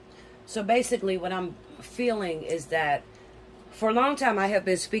 what I'm feeling is that for a long time, I have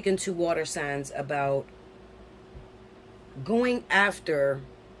been speaking to water signs about going after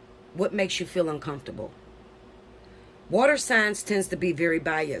what makes you feel uncomfortable. Water signs tends to be very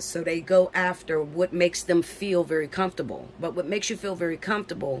biased, so they go after what makes them feel very comfortable. But what makes you feel very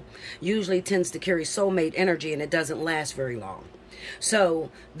comfortable usually tends to carry soulmate energy, and it doesn't last very long.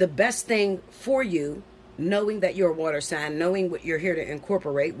 So the best thing for you, knowing that you're a water sign, knowing what you're here to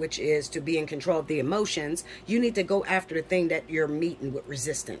incorporate, which is to be in control of the emotions, you need to go after the thing that you're meeting with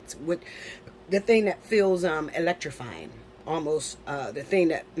resistance, with the thing that feels electrifying, almost the thing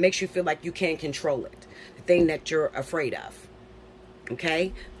that makes you feel like you can't control it. Thing that you're afraid of.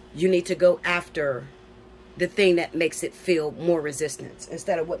 Okay, you need to go after the thing that makes it feel more resistance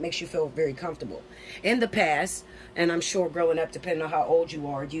instead of what makes you feel very comfortable. In the past, and I'm sure growing up, depending on how old you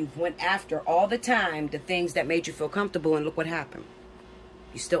are, you went after all the time the things that made you feel comfortable, and look what happened.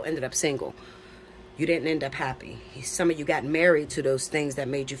 You still ended up single. You didn't end up happy. Some of you got married to those things that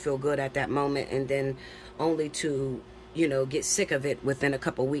made you feel good at that moment, and then only to, you know, get sick of it within a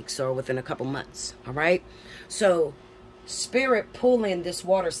couple weeks or within a couple months. All right. So spirit pulling this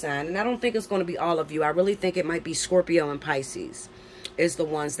water sign, and I don't think it's going to be all of you. I really think it might be Scorpio and Pisces is the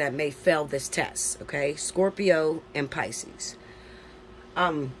ones that may fail this test. Okay. Scorpio and Pisces.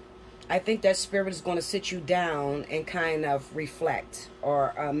 I think that spirit is going to sit you down and kind of reflect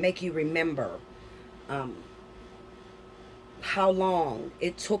or make you remember how long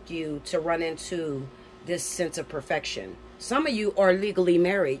it took you to run into this sense of perfection. Some of you are legally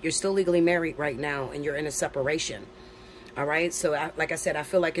married. You're still legally married right now, and you're in a separation. All right. So like I said, I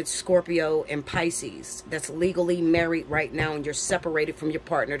feel like it's Scorpio and Pisces that's legally married right now, and you're separated from your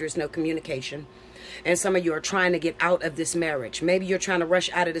partner. There's no communication. And some of you are trying to get out of this marriage. Maybe you're trying to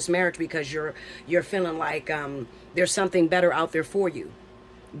rush out of this marriage because you're feeling like there's something better out there for you.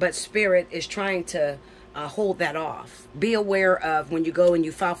 But spirit is trying to hold that off. Be aware of when you go and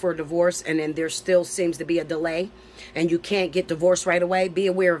you file for a divorce and then there still seems to be a delay and you can't get divorced right away. Be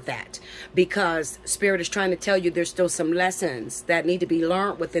aware of that, because spirit is trying to tell you there's still some lessons that need to be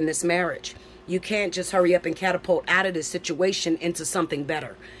learned within this marriage. You can't just hurry up and catapult out of this situation into something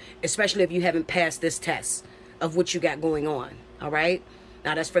better, especially if you haven't passed this test of what you got going on. All right.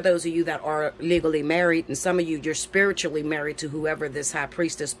 Now, that's for those of you that are legally married, and some of you, you're spiritually married to whoever this high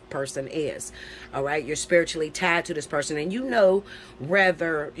priestess person is. All right. You're spiritually tied to this person, and you know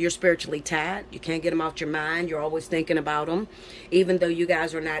whether you're spiritually tied. You can't get them out your mind. You're always thinking about them, even though you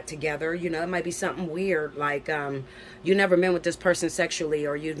guys are not together. You know, it might be something weird, like you never been with this person sexually,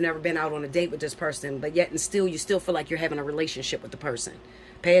 or you've never been out on a date with this person, but yet and still you still feel like you're having a relationship with the person.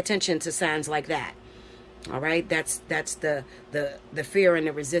 Pay attention to signs like that. All right, that's the fear and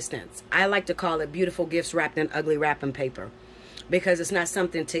the resistance. I like to call it beautiful gifts wrapped in ugly wrapping paper, because it's not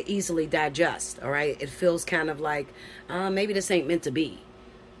something to easily digest. All right, it feels kind of like maybe this ain't meant to be.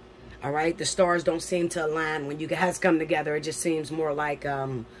 All right, the stars don't seem to align when you guys come together. It just seems more like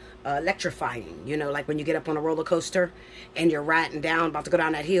electrifying. You know, like when you get up on a roller coaster and you're riding down, about to go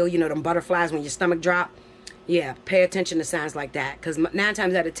down that hill. You know, them butterflies when your stomach drop. Yeah, pay attention to signs like that, because 9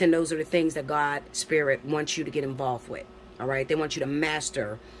 times out of 10, those are the things that God, Spirit, wants you to get involved with. All right, they want you to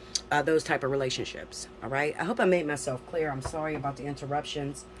master those type of relationships. All right, I hope I made myself clear. I'm sorry about the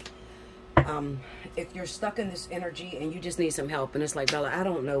interruptions. If you're stuck in this energy and you just need some help, and it's like, Bella, I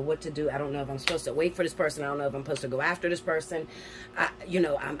don't know what to do. I don't know if I'm supposed to wait for this person. I don't know if I'm supposed to go after this person.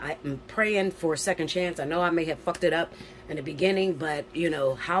 I'm praying for a second chance. I know I may have fucked it up in the beginning, but you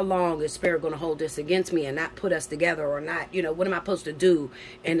know, how long is Spirit going to hold this against me and not put us together, or not? You know, what am I supposed to do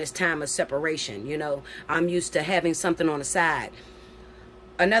in this time of separation? You know, I'm used to having something on the side.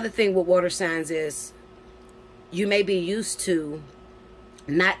 Another thing with water signs is you may be used to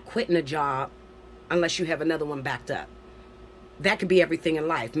not quitting a job unless you have another one backed up. That could be everything in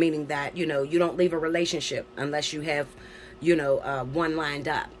life, meaning that, you know, you don't leave a relationship unless you have, you know, one lined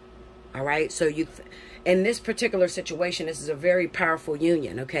up. All right. So in this particular situation, this is a very powerful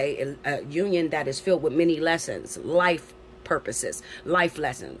union. Okay. A union that is filled with many lessons, life purposes, life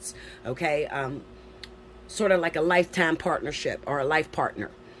lessons. Okay. Sort of like a lifetime partnership or a life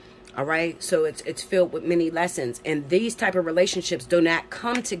partner. All right. So it's filled with many lessons, and these type of relationships do not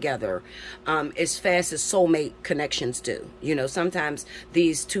come together as fast as soulmate connections do. You know, sometimes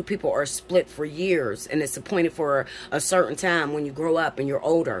these two people are split for years, and it's appointed for a certain time when you grow up and you're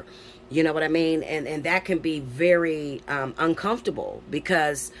older. You know what I mean? And that can be very uncomfortable,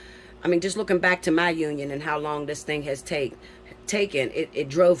 because, I mean, just looking back to my union and how long this thing has taken, it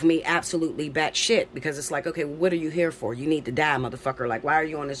drove me absolutely batshit, because it's like, okay, what are you here for? You need to die, motherfucker. Like, why are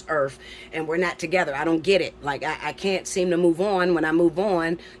you on this earth and we're not together? I don't get it. Like, I can't seem to move on. When I move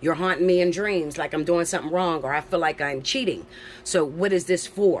on, you're haunting me in dreams like I'm doing something wrong, or I feel like I'm cheating. So what is this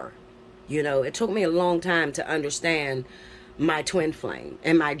for? You know, it took me a long time to understand my twin flame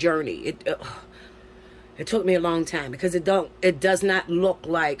and my journey. It took me a long time, because it does not look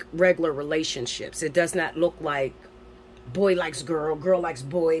like regular relationships. It does not look like boy likes girl, girl likes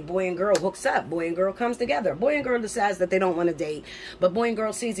boy, boy and girl hooks up, boy and girl comes together, boy and girl decides that they don't want to date, but boy and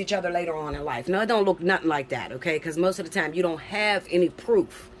girl sees each other later on in life. No, it don't look nothing like that, okay? Because most of the time you don't have any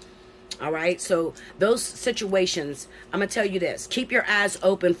proof. All right, so those situations, I'm going to tell you this. Keep your eyes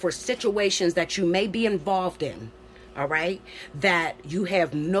open for situations that you may be involved in, all right, that you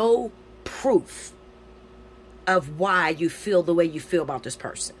have no proof of why you feel the way you feel about this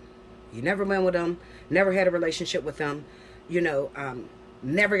person. You never been with them, never had a relationship with them, you know,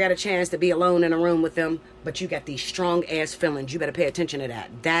 never got a chance to be alone in a room with them, but you got these strong ass feelings. You better pay attention to that.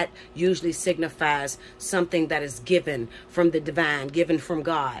 That usually signifies something that is given from the divine, given from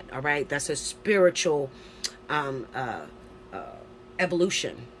God. All right, that's a spiritual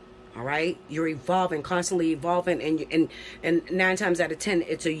evolution. All right, you're evolving, constantly evolving, and 9 times out of 10,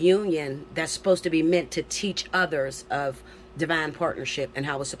 it's a union that's supposed to be meant to teach others of divine partnership and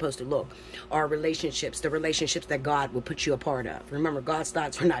how it's supposed to look. Or relationships, the relationships that God will put you a part of. Remember, God's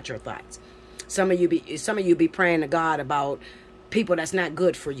thoughts are not your thoughts. Some of you be praying to God about people that's not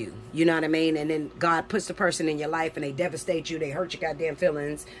good for you. You know what I mean? And then God puts the person in your life and they devastate you. They hurt your goddamn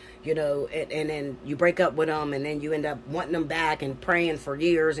feelings, you know, and then you break up with them, and then you end up wanting them back and praying for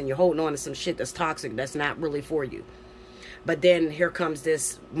years, and you're holding on to some shit that's toxic, that's not really for you. But then here comes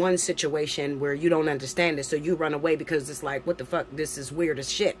this one situation where you don't understand it, so you run away, because it's like, what the fuck, this is weird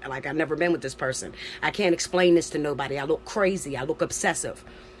as shit. Like, I've never been with this person. I can't explain this to nobody. I look crazy. I look obsessive.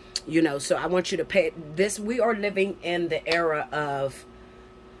 You know, so I want you to pay this. We are living in the era of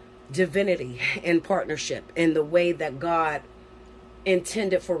divinity and partnership in the way that God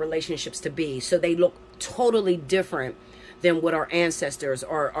intended for relationships to be. So they look totally different than what our ancestors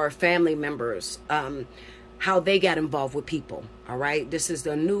or our family members, how they got involved with people. All right, this is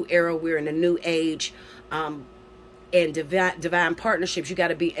the new era. We're in a new age, and divine partnerships, you got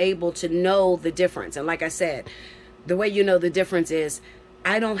to be able to know the difference. And like I said, the way you know the difference is,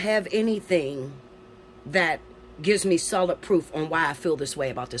 I don't have anything that gives me solid proof on why I feel this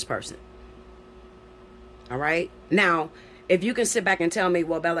way about this person. All right, now, if you can sit back and tell me,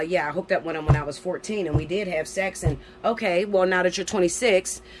 well, Bella, yeah, I hooked up with him when I was 14 and we did have sex, and okay, well, now that you're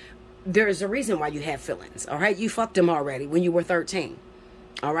 26, there's a reason why you have feelings. All right, you fucked him already when you were 13.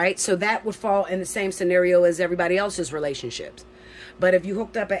 All right, so that would fall in the same scenario as everybody else's relationships. But if you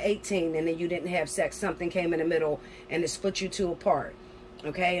hooked up at 18 and then you didn't have sex, something came in the middle and it split you two apart.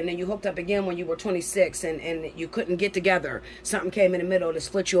 Okay, and then you hooked up again when you were 26 and you couldn't get together. Something came in the middle to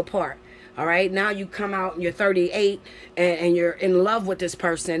split you apart. All right, now you come out and you're 38 and you're in love with this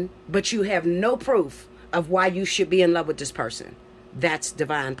person, but you have no proof of why you should be in love with this person. That's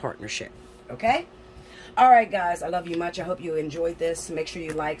divine partnership. Okay? All right, guys, I love you much. I hope you enjoyed this. Make sure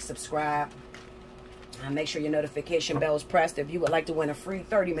you like, subscribe. Make sure your notification bell is pressed. If you would like to win a free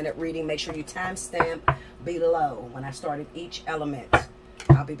 30-minute reading, make sure you timestamp below when I started each element.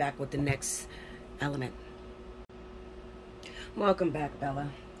 I'll be back with the next element. Welcome back, Bella.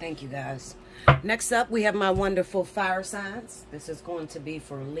 Thank you, guys. Next up, we have my wonderful fire signs. This is going to be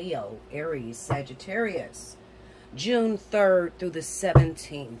for Leo, Aries, Sagittarius, June 3rd through the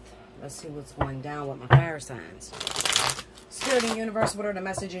 17th. Let's see what's going down with my fire signs. Spirit and universe, what are the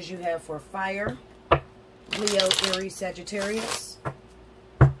messages you have for fire, Leo, Aries, Sagittarius,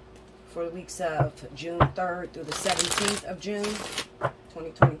 for the weeks of June 3rd through the 17th of June,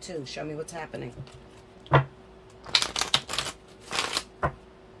 2022. Show me what's happening.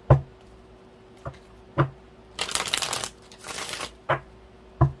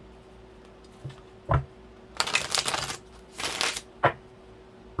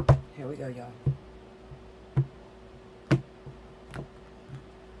 Here we go, y'all.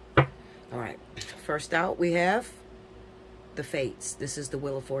 All right. First out, we have the Fates. This is the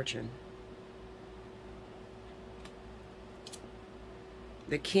Wheel of Fortune.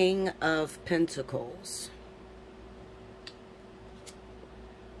 The King of Pentacles.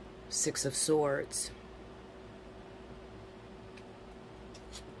 Six of Swords.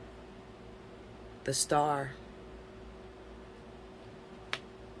 The Star.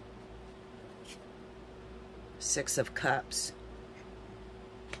 Six of Cups.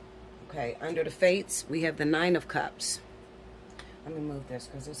 Okay, under the Fates, we have the Nine of Cups. Let me move this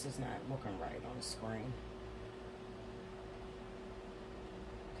because this is not looking right on the screen.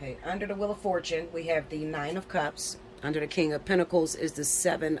 Okay, under the Wheel of Fortune, we have the Nine of Cups. Under the King of Pentacles is the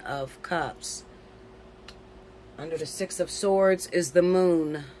Seven of Cups. Under the Six of Swords is the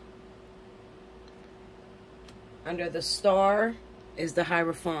Moon. Under the Star is the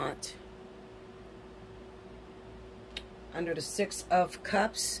Hierophant. Under the Six of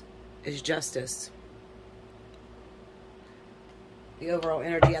Cups is Justice. The overall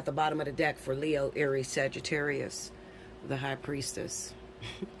energy at the bottom of the deck for Leo, Aries, Sagittarius, the High Priestess.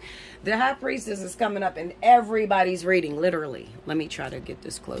 The High Priestess is coming up in everybody's reading, literally. Let me try to get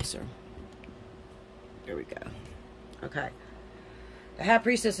this closer. There we go. Okay. The High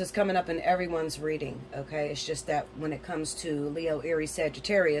Priestess is coming up in everyone's reading, okay? It's just that when it comes to Leo, Aries,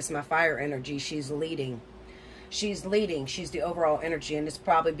 Sagittarius, my fire energy, she's leading. She's leading. She's the overall energy, and it's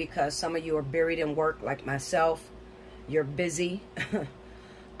probably because some of you are buried in work like myself. You're busy.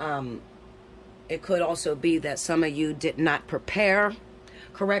 It could also be that some of you did not prepare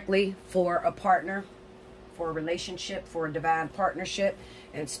correctly for a partner, for a relationship, for a divine partnership,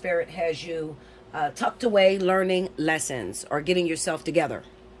 and Spirit has you tucked away learning lessons or getting yourself together,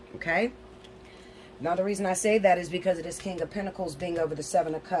 okay? Now, the reason I say that is because of this King of Pentacles being over the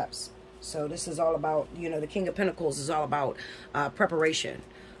Seven of Cups. So this is all about, you know, the King of Pentacles is all about preparation,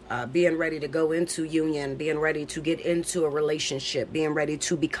 being ready to go into union, being ready to get into a relationship, being ready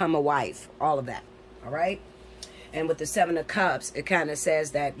to become a wife, all of that, all right? And with the Seven of Cups, it kind of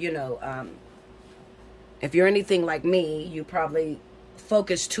says that, you know, if you're anything like me, you probably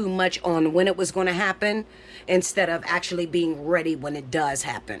focused too much on when it was going to happen instead of actually being ready when it does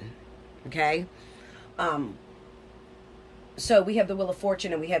happen, okay? So we have the Wheel of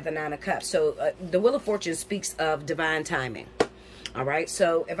Fortune and we have the Nine of Cups. So the Wheel of Fortune speaks of divine timing, all right?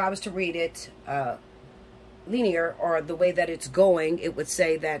 So if I was to read it linear or the way that it's going, it would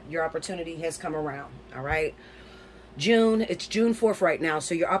say that your opportunity has come around, all right? It's June 4th right now,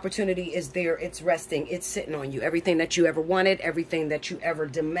 so your opportunity is there. It's resting. It's sitting on you. Everything that you ever wanted, everything that you ever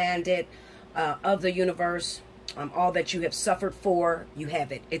demanded of the universe, all that you have suffered for, you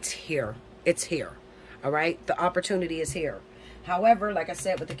have it. It's here. It's here. All right? The opportunity is here. However, like I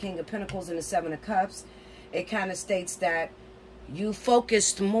said, with the King of Pentacles and the Seven of Cups, it kind of states that you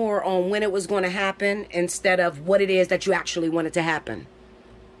focused more on when it was going to happen instead of what it is that you actually wanted to happen.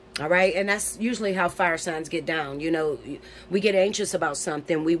 All right. And that's usually how fire signs get down. You know, we get anxious about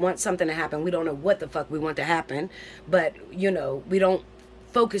something. We want something to happen. We don't know what the fuck we want to happen. But, you know, we don't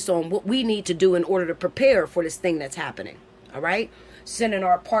focus on what we need to do in order to prepare for this thing that's happening. All right. Sending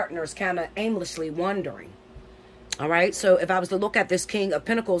our partners kind of aimlessly wandering. All right. So if I was to look at this King of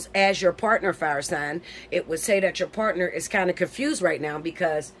Pentacles as your partner, fire sign, it would say that your partner is kind of confused right now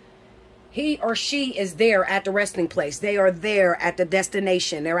because he or she is there at the resting place. They are there at the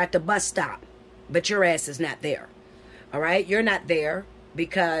destination. They're at the bus stop. But your ass is not there. All right? You're not there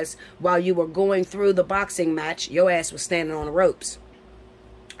because while you were going through the boxing match, your ass was standing on the ropes.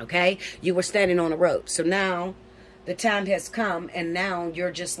 Okay? You were standing on the ropes. So now the time has come and now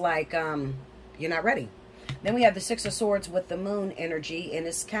you're just like, you're not ready. Then we have the Six of Swords with the Moon energy, and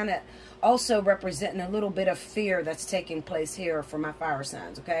it's kind of also representing a little bit of fear that's taking place here for my fire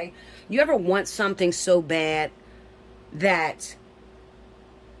signs, okay? You ever want something so bad that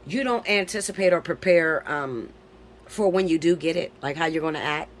you don't anticipate or prepare for when you do get it, like how you're going to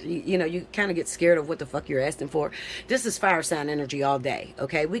act? You know, you kind of get scared of what the fuck you're asking for. This is fire sign energy all day,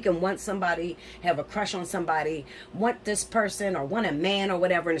 okay? We can want somebody, have a crush on somebody, want this person or want a man or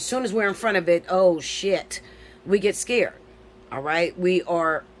whatever, and as soon as we're in front of it, oh shit, we get scared. All right, we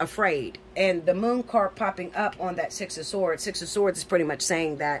are afraid. And the Moon card popping up on that Six of Swords is pretty much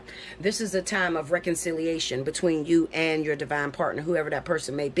saying that this is a time of reconciliation between you and your divine partner, whoever that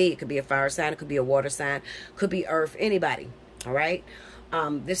person may be. It could be a fire sign, it could be a water sign, could be earth, anybody. All right,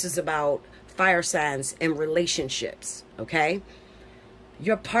 this is about fire signs and relationships. Okay,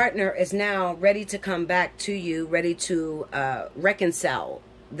 your partner is now ready to come back to you, ready to reconcile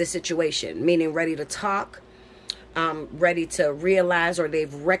the situation, meaning ready to talk. Ready to realize, or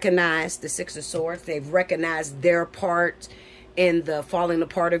they've recognized the Six of Swords. They've recognized their part in the falling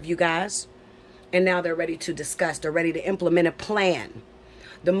apart of you guys. And now they're ready to discuss. They're ready to implement a plan.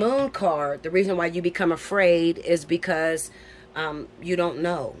 The Moon card, the reason why you become afraid is because you don't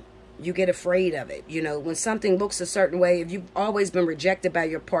know. You get afraid of it. You know, when something looks a certain way, if you've always been rejected by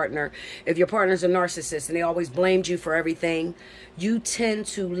your partner, if your partner's a narcissist and they always blamed you for everything, you tend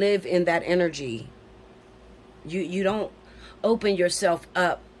to live in that energy. You don't open yourself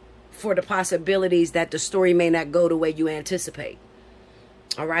up for the possibilities that the story may not go the way you anticipate.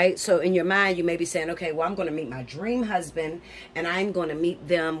 All right. So in your mind, you may be saying, okay, well, I'm going to meet my dream husband and I'm going to meet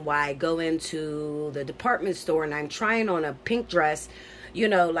them while I go into the department store and I'm trying on a pink dress you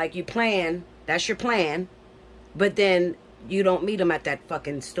know, like you plan, that's your plan, but then you don't meet them at that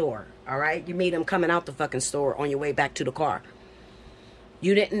fucking store, all right? You meet them coming out the fucking store on your way back to the car.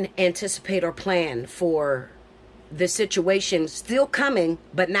 You didn't anticipate or plan for the situation still coming,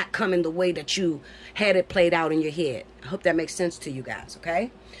 but not coming the way that you had it played out in your head. I hope that makes sense to you guys,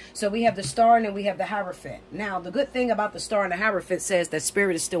 okay? So we have the Star and then we have the Hierophant. Now, the good thing about the Star and the Hierophant says that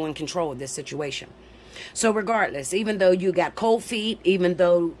Spirit is still in control of this situation. So regardless, even though you got cold feet, even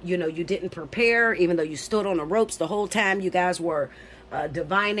though, you know, you didn't prepare, even though you stood on the ropes the whole time you guys were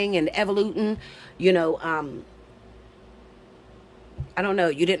divining and evoluting, you know, I don't know,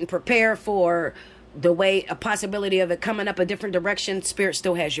 you didn't prepare for the way, a possibility of it coming up a different direction, Spirit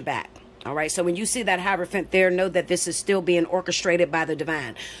still has your back. All right. So when you see that Hierophant there, know that this is still being orchestrated by the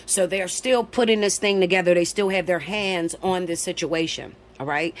divine. So they're still putting this thing together. They still have their hands on this situation. All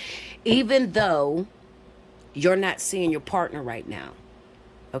right. Even though you're not seeing your partner right now.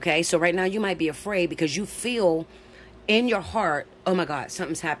 Okay. So right now you might be afraid because you feel in your heart, oh my God,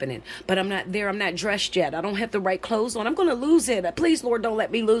 something's happening, but I'm not there. I'm not dressed yet. I don't have the right clothes on. I'm going to lose it. Please, Lord, don't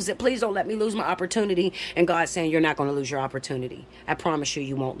let me lose it. Please don't let me lose my opportunity. And God's saying, you're not going to lose your opportunity. I promise you,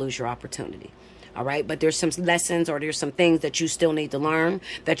 you won't lose your opportunity. All right. But there's some lessons or there's some things that you still need to learn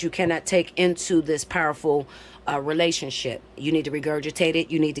that you cannot take into this powerful relationship. You need to regurgitate it.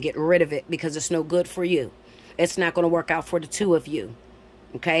 You need to get rid of it because it's no good for you. It's not going to work out for the two of you.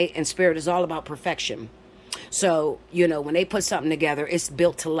 Okay. And Spirit is all about perfection. So, you know, when they put something together, it's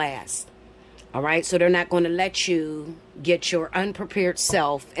built to last. All right. So they're not going to let you get your unprepared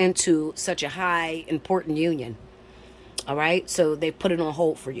self into such a high, important union. All right. So they put it on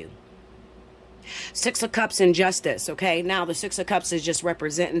hold for you. Six of Cups and Justice. Okay. Now the Six of Cups is just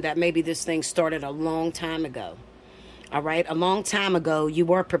representing that maybe this thing started a long time ago. All right. A long time ago, you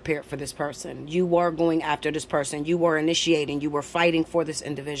were prepared for this person. You were going after this person. You were initiating. You were fighting for this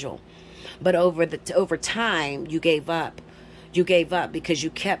individual. But over time, you gave up. You gave up because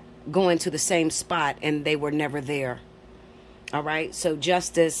you kept going to the same spot and they were never there. All right. So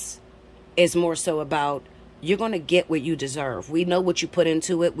justice is more so about you're going to get what you deserve. We know what you put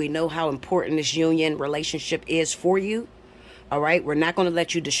into it. We know how important this union relationship is for you. All right. We're not going to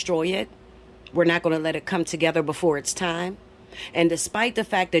let you destroy it. We're not going to let it come together before it's time. And despite the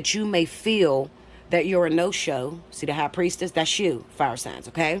fact that you may feel that you're a no-show. See the High Priestess? That's you, fire signs,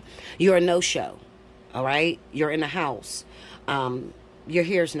 okay? You're a no-show, all right? You're in the house. Your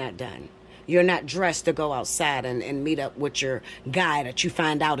hair's not done. You're not dressed to go outside and meet up with your guy that you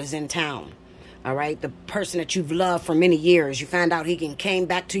find out is in town, all right? The person that you've loved for many years, you find out he came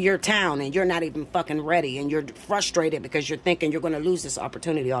back to your town and you're not even fucking ready and you're frustrated because you're thinking you're going to lose this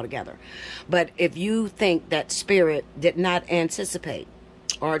opportunity altogether. But if you think that Spirit did not anticipate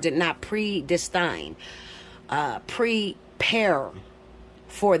or did not prepare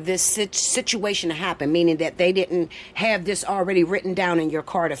for this situation to happen, meaning that they didn't have this already written down in your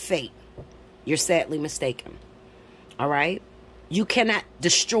card of fate, you're sadly mistaken. All right? You cannot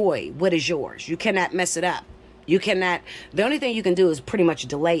destroy what is yours. You cannot mess it up. You cannot, the only thing you can do is pretty much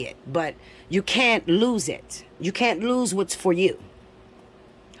delay it, but you can't lose it. You can't lose what's for you.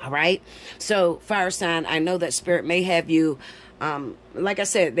 All right? So, fire sign, I know that Spirit may have you, like I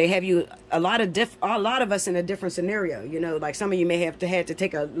said, they have you a lot of us in a different scenario. You know, like some of you may have had to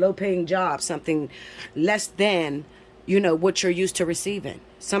take a low-paying job, something less than, you know, what you're used to receiving.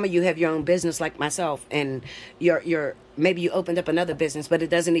 Some of you have your own business, like myself, and maybe you opened up another business, but it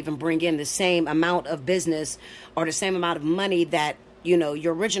doesn't even bring in the same amount of business or the same amount of money that, you know,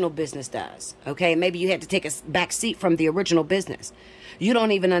 your original business does. Okay, maybe you had to take a back seat from the original business. You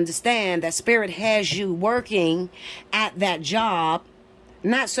don't even understand that Spirit has you working at that job,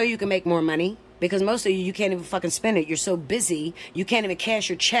 not so you can make more money, because most of you can't even fucking spend it. You're so busy, you can't even cash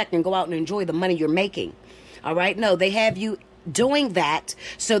your check and go out and enjoy the money you're making. All right? No, they have you doing that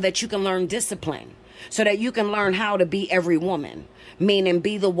so that you can learn discipline, so that you can learn how to be every woman, meaning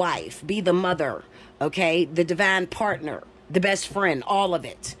be the wife, be the mother, okay, the divine partner, the best friend, all of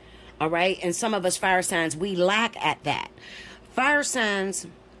it. All right? And some of us fire signs, we lack at that. Fire signs,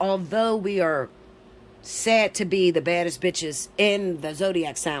 although we are said to be the baddest bitches in the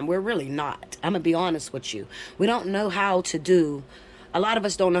zodiac sign, we're really not. I'm going to be honest with you. We don't know how to do, a lot of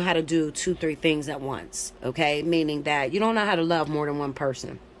us don't know how to do 2-3 things at once. Okay? Meaning that you don't know how to love more than one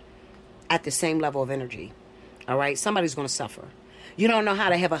person at the same level of energy. All right? Somebody's going to suffer. You don't know how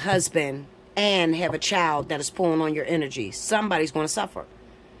to have a husband and have a child that is pulling on your energy. Somebody's going to suffer.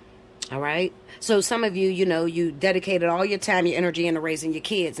 All right. So some of you, you know, you dedicated all your time, your energy into raising your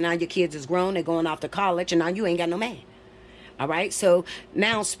kids. Now your kids is grown. They're going off to college and now you ain't got no man. All right. So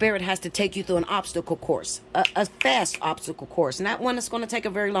now Spirit has to take you through an obstacle course, a fast obstacle course, not one that's going to take a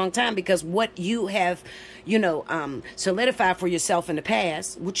very long time, because what you have, solidified for yourself in the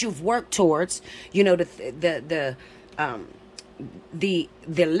past, what you've worked towards, the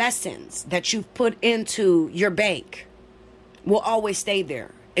lessons that you've put into your bank will always stay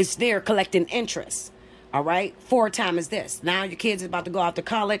there. It's there collecting interest. All right. For a time is this. Now your kids is about to go off to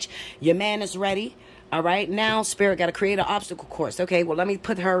college. Your man is ready. All right. Now Spirit got to create an obstacle course. Okay. Well, let me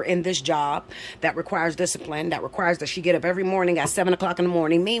put her in this job that requires discipline, that requires that she get up every morning at 7 o'clock in the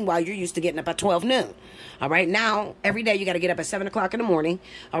morning. Meanwhile, you're used to getting up at 12 noon. All right. Now, every day you got to get up at 7 o'clock in the morning.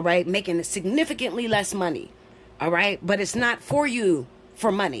 All right. Making significantly less money. All right. But it's not for you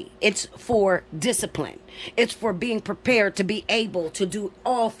for money. It's for discipline. It's for being prepared to be able to do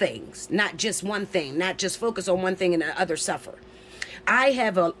all things, not just one thing, not just focus on one thing and the other suffer. I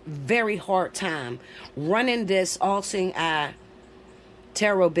have a very hard time running this Allseeingeyetarot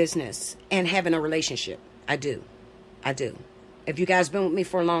business and having a relationship. I do. If you guys been with me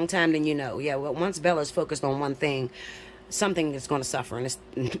for a long time, then you know. Yeah, well, once Bella's focused on one thing, something is going to suffer, and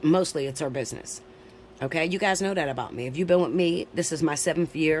mostly it's her business. Okay, you guys know that about me. If you've been with me, this is my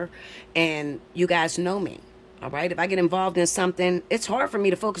 7th year, and you guys know me. All right, if I get involved in something, it's hard for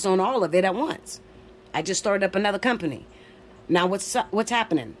me to focus on all of it at once. I just started up another company. Now, what's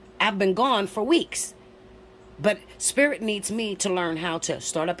happening? I've been gone for weeks. But Spirit needs me to learn how to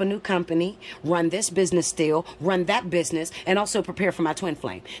start up a new company, run this business still, run that business, and also prepare for my twin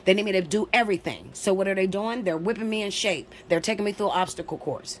flame. They need me to do everything. So what are they doing? They're whipping me in shape. They're taking me through an obstacle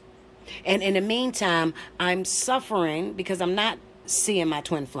course. And in the meantime, I'm suffering because I'm not seeing my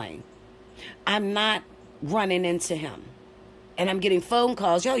twin flame. I'm not running into him. And I'm getting phone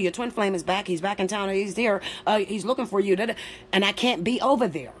calls. Yo, your twin flame is back. He's back in town. Or he's there. He's looking for you. And I can't be over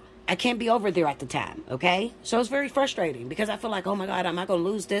there. I can't be over there at the time. Okay? So it's very frustrating because I feel like, oh my God, am I going to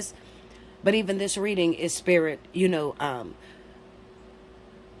lose this? But even this reading is Spirit,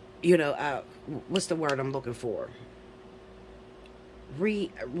 what's the word I'm looking for?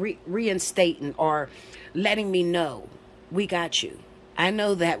 Reinstating or letting me know we got you. I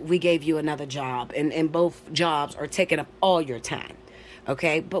know that we gave you another job and both jobs are taking up all your time.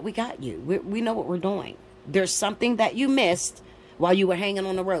 Okay. But we got you. We know what we're doing. There's something that you missed while you were hanging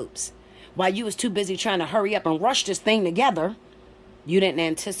on the ropes, while you was too busy trying to hurry up and rush this thing together. You didn't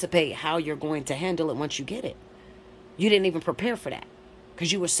anticipate how you're going to handle it once you get it. You didn't even prepare for that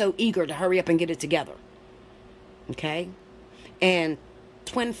because you were so eager to hurry up and get it together. Okay. And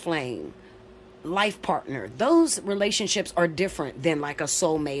twin flame, life partner, those relationships are different than like a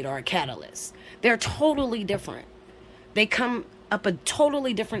soulmate or a catalyst. They're totally different. They come up a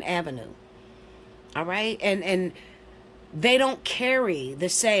totally different avenue. All right. And they don't carry the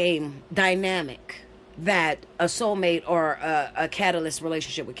same dynamic that a soulmate or a catalyst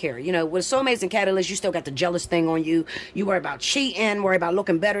relationship would carry. With soulmates and catalysts, you still got the jealous thing on you. You worry about cheating, worry about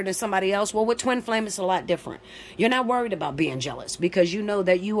looking better than somebody else. Well, with twin flame, it's a lot different. You're not worried about being jealous because you know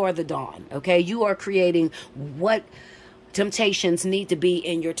that you are the dawn. Okay. You are creating what temptations need to be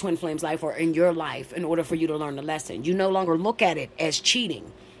in your twin flame's life or in your life in order for you to learn the lesson. You no longer look at it as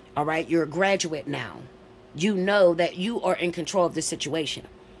cheating. All right. You're a graduate now. You know that you are in control of the situation.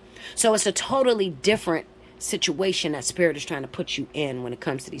 So it's a totally different situation that Spirit is trying to put you in when it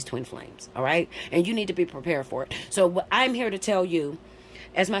comes to these twin flames. All right. And you need to be prepared for it. So what I'm here to tell you,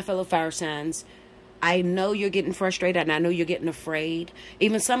 as my fellow fire signs, I know you're getting frustrated and I know you're getting afraid.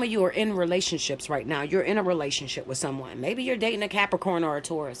 Even some of you are in relationships right now. You're in a relationship with someone. Maybe you're dating a Capricorn or a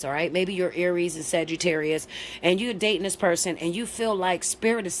Taurus, all right? Maybe you're Aries and Sagittarius and you're dating this person and you feel like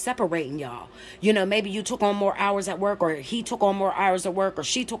Spirit is separating y'all. Maybe you took on more hours at work or he took on more hours at work or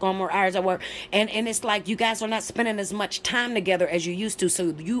she took on more hours at work. And it's like you guys are not spending as much time together as you used to.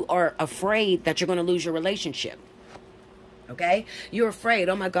 So you are afraid that you're going to lose your relationship. Okay. You're afraid.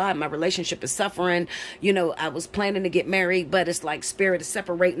 Oh my God, my relationship is suffering. I was planning to get married, but it's like Spirit is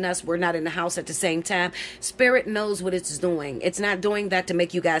separating us. We're not in the house at the same time. Spirit knows what it's doing. It's not doing that to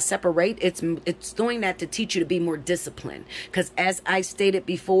make you guys separate. It's doing that to teach you to be more disciplined. Because as I stated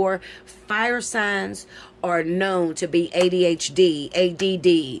before, fire signs are known to be ADHD,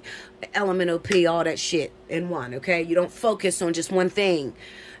 ADD, elemental P, all that shit in one. Okay. You don't focus on just one thing.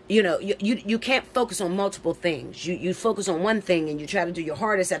 You can't focus on multiple things. You focus on one thing and you try to do your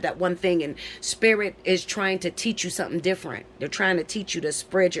hardest at that one thing. And Spirit is trying to teach you something different. They're trying to teach you to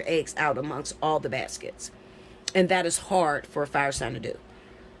spread your eggs out amongst all the baskets. And that is hard for a fire sign to do.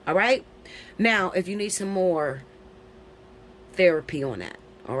 All right. Now, if you need some more therapy on that,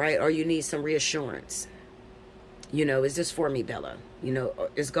 all right, or you need some reassurance, You know, is this for me, Bella? You know,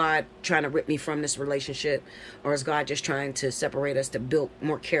 is God trying to rip me from this relationship? Or is God just trying to separate us to build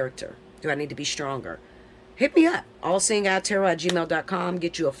more character? Do I need to be stronger? Hit me up. Allseeingeyetarot@gmail.com.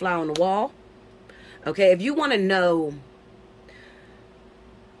 Get you a fly on the wall. Okay, if you want to know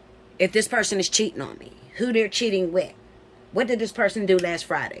if this person is cheating on me, who they're cheating with, what did this person do last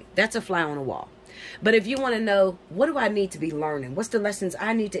Friday? That's a fly on the wall. But if you want to know, what do I need to be learning? What's the lessons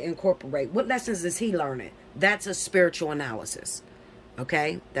I need to incorporate? What lessons is he learning? That's a spiritual analysis.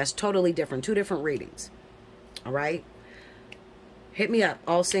 Okay? That's totally different. Two different readings. All right? Hit me up.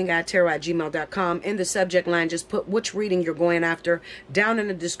 Allseeingeyetarot@gmail.com. In the subject line, just put which reading you're going after. Down in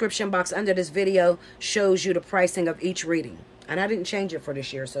the description box under this video shows you the pricing of each reading. And I didn't change it for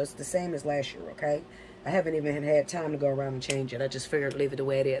this year, so it's the same as last year, okay? I haven't even had time to go around and change it. I just figured leave it the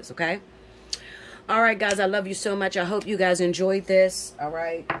way it is, okay? All right, guys, I love you so much. I hope you guys enjoyed this, all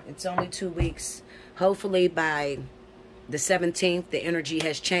right? It's only 2 weeks. Hopefully by the 17th, the energy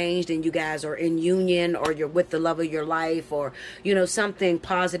has changed and you guys are in union, or you're with the love of your life, or, you know, something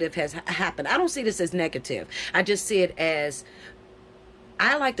positive has happened. I don't see this as negative. I just see it as,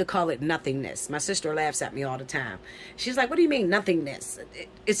 I like to call it nothingness. My sister laughs at me all the time. She's like, what do you mean nothingness?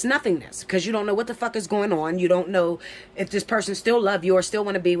 It's nothingness, because you don't know what the fuck is going on. You don't know if this person still love you or still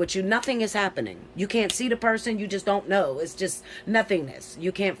want to be with you. Nothing is happening. You can't see the person. You just don't know. It's just nothingness.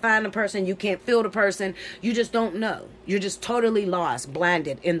 You can't find the person. You can't feel the person. You just don't know. You're just totally lost,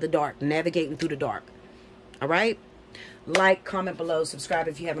 blinded in the dark, navigating through the dark. All right? Like, comment below, subscribe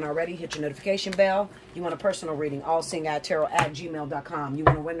if you haven't already. Hit your notification bell. You want a personal reading, allseeingeyetarot@gmail.com. You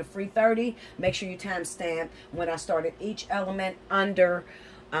want to win the free 30, make sure you timestamp when I started each element under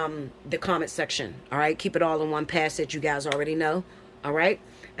the comment section. All right, keep it all in one passage. You guys already know. All right,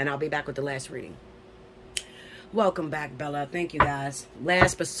 and I'll be back with the last reading. Welcome back, Bella. Thank you, guys.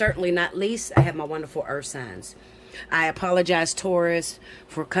 Last but certainly not least, I have my wonderful earth signs. I apologize, Taurus,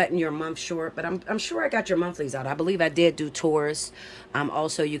 for cutting your month short, but I'm sure I got your monthlies out. I believe I did do Taurus.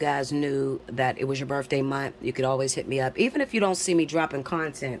 Also, you guys knew that it was your birthday month. You could always hit me up. Even if you don't see me dropping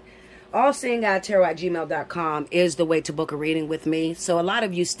content, allseeingeyetarot@gmail.com is the way to book a reading with me. So a lot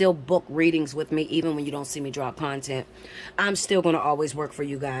of you still book readings with me, even when you don't see me drop content. I'm still going to always work for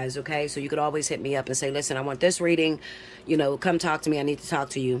you guys, okay? So you could always hit me up and say, listen, I want this reading. You know, come talk to me. I need to talk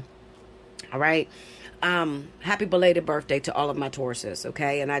to you. All right? Happy belated birthday to all of my Tauruses,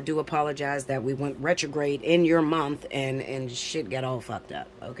 okay? And I do apologize that we went retrograde in your month and shit got all fucked up,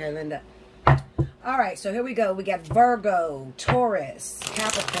 okay, Linda? All right, so here we go. We got Virgo, Taurus,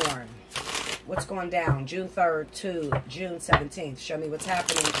 Capricorn. What's going down? June 3rd to June 17th. Show me what's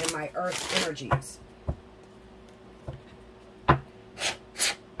happening in my earth energies.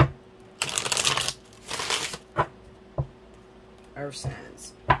 Earth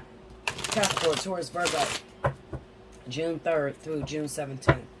signs. Capricorn, Taurus, Virgo, June 3rd through June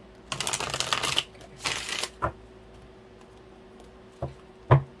 17th. Okay.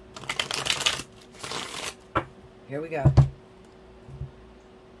 Here we go.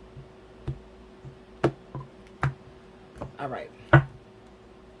 All right.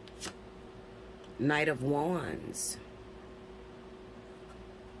 Knight of Wands.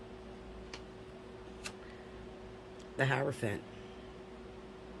 The Hierophant.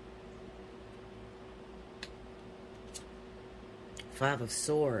 Five of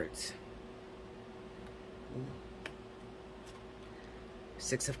Swords.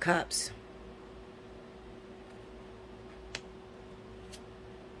 Six of Cups.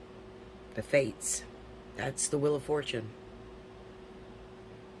 The Fates. That's the Wheel of Fortune.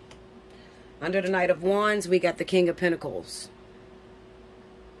 Under the Knight of Wands, we got the King of Pentacles.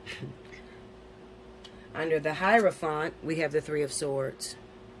 Under the Hierophant, we have the Three of Swords.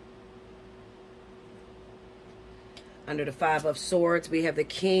 Under the Five of Swords, we have the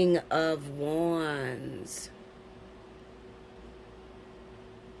King of Wands.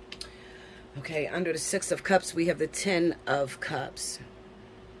 Okay, under the Six of Cups, we have the Ten of Cups.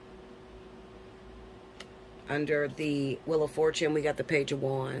 Under the Wheel of Fortune, we got the Page of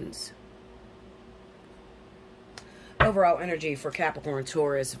Wands. Overall energy for Capricorn,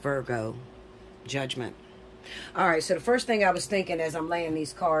 Taurus, Virgo, Judgment. All right, so the first thing I was thinking as I'm laying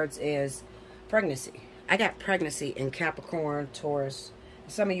these cards is pregnancy. I got pregnancy in Capricorn, Taurus.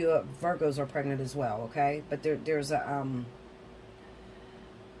 Some of you Virgos are pregnant as well, okay? But there's a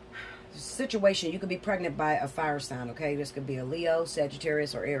situation. You could be pregnant by a fire sign, okay? This could be a Leo,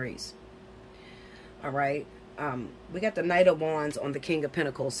 Sagittarius, or Aries. All right? We got the Knight of Wands on the King of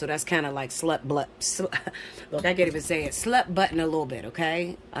Pentacles, so that's kind of like look, I can't even say it. Slut button a little bit,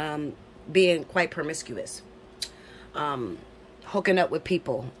 okay? Being quite promiscuous. Hooking up with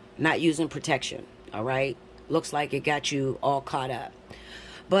people, not using protection. All right, looks like it got you all caught up.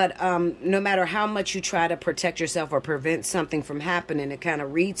 But no matter how much you try to protect yourself or prevent something from happening, it kind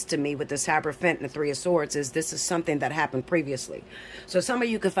of reads to me with this Hierophant and the Three of Swords is this is something that happened previously. So some of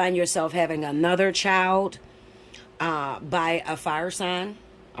you could find yourself having another child by a fire sign,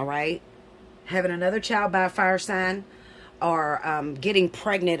 all right? Having another child by a fire sign, or getting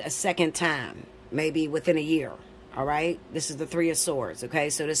pregnant a second time, maybe within a year, all right? This is the Three of Swords, okay?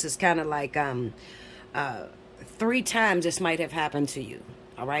 So this is kind of like 3 times this might have happened to you.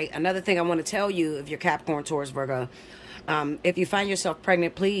 All right. Another thing I want to tell you, if you're Capricorn, Taurus, Virgo, if you find yourself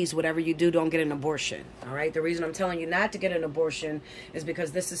pregnant, please, whatever you do, don't get an abortion. All right. The reason I'm telling you not to get an abortion is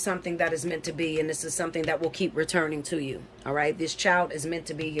because this is something that is meant to be, and this is something that will keep returning to you. All right. This child is meant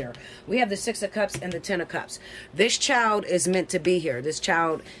to be here. We have the Six of Cups and the Ten of Cups. This child is meant to be here. This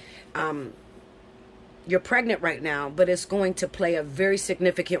child, you're pregnant right now, but it's going to play a very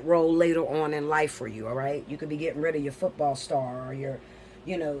significant role later on in life for you. All right. You could be getting rid of your football star or your,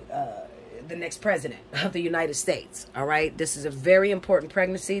 the next president of the United States. All right. This is a very important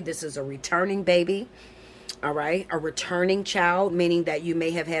pregnancy. This is a returning baby. All right. A returning child, meaning that you may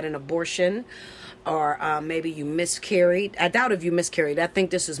have had an abortion or maybe you miscarried. I doubt if you miscarried. I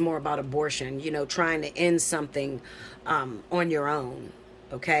think this is more about abortion, trying to end something on your own.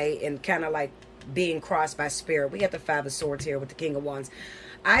 Okay. And kind of like being crossed by spirit. We got the Five of Swords here with the King of Wands.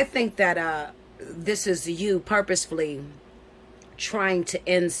 I think that this is you purposefully trying to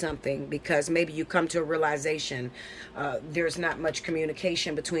end something because maybe you come to a realization there's not much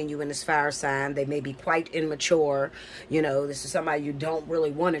communication between you and this fire sign. They may be quite immature. This is somebody you don't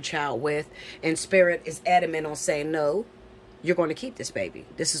really want a child with, and spirit is adamant on saying, no, you're going to keep this baby.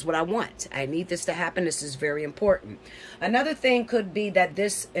 This is what I want. I need this to happen. This is very important. Another thing could be that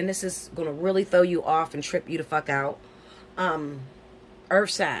this is going to really throw you off and trip you the fuck out. Earth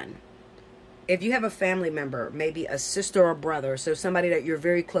sign. If you have a family member, maybe a sister or brother, so somebody that you're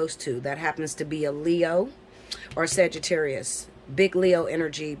very close to that happens to be a Leo or Sagittarius, big Leo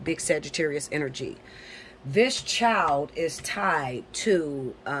energy, big Sagittarius energy, this child is tied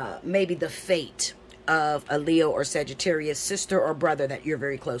to maybe the fate of a Leo or Sagittarius sister or brother that you're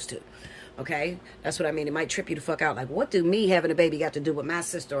very close to. Okay, that's what I mean. It might trip you the fuck out. Like, what do me having a baby got to do with my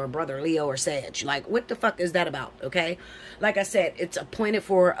sister or brother, Leo or Sag? Like, what the fuck is that about? Okay, like I said, it's appointed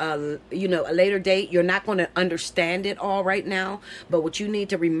for a later date. You're not going to understand it all right now, but what you need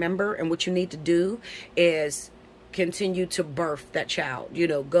to remember and what you need to do is continue to birth that child.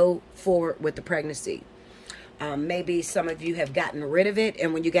 Go forward with the pregnancy. Maybe some of you have gotten rid of it,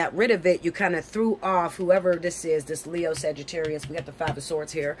 and when you got rid of it, you kind of threw off whoever this is, this Leo Sagittarius. We got the Five of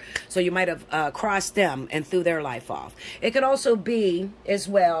Swords here. So you might have crossed them and threw their life off. It could also be, as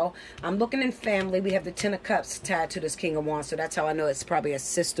well, I'm looking in family. We have the Ten of Cups tied to this King of Wands, so that's how I know it's probably a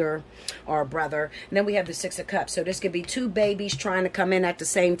sister or a brother. And then we have the Six of Cups. So this could be 2 babies trying to come in at the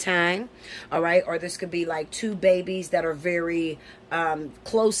same time, all right? Or this could be like 2 babies that are very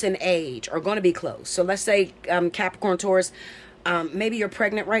close in age, or going to be close. So let's say Capricorn, Taurus, maybe you're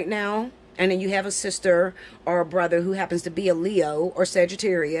pregnant right now, and then you have a sister or a brother who happens to be a Leo or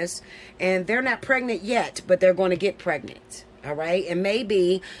Sagittarius, and they're not pregnant yet, but they're going to get pregnant. All right. And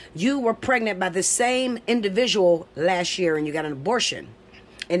maybe you were pregnant by the same individual last year and you got an abortion,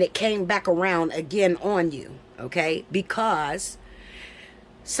 and it came back around again on you. Okay. Because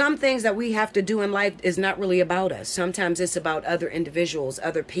some things that we have to do in life is not really about us. Sometimes it's about other individuals,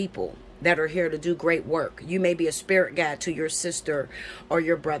 other people that are here to do great work. You may be a spirit guide to your sister or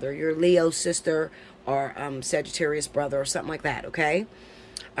your brother, your Leo sister or Sagittarius brother or something like that, okay?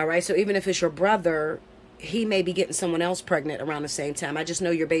 All right, so even if it's your brother, he may be getting someone else pregnant around the same time. I just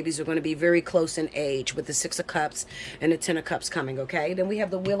know your babies are going to be very close in age with the Six of Cups and the Ten of Cups coming, okay? Then we have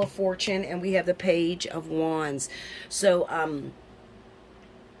the Wheel of Fortune and we have the Page of Wands. So,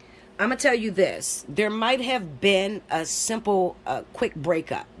 I'm going to tell you this. There might have been a simple, quick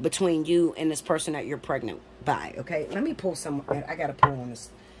breakup between you and this person that you're pregnant by, okay? Let me pull some. I got to pull on this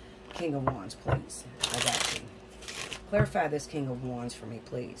King of Wands, please. I got you. Clarify this King of Wands for me,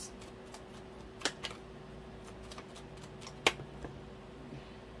 please.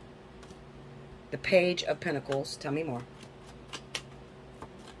 The Page of Pentacles. Tell me more.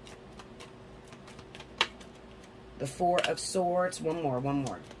 The Four of Swords. One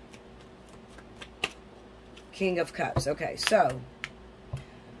more. King of Cups. Okay, so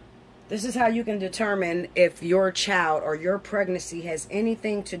this is how you can determine if your child or your pregnancy has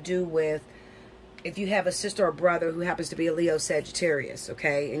anything to do with if you have a sister or brother who happens to be a Leo Sagittarius,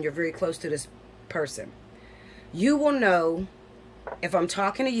 okay, and you're very close to this person. You will know if I'm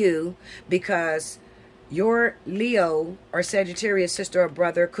talking to you because Your Leo or Sagittarius sister or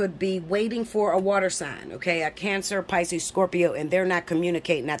brother could be waiting for a water sign, okay? A Cancer, Pisces, Scorpio, and they're not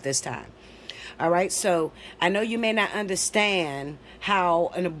communicating at this time. All right, so I know you may not understand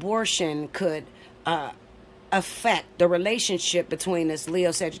how an abortion could affect the relationship between this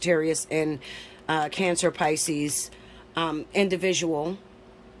Leo, Sagittarius, and Cancer, Pisces individual.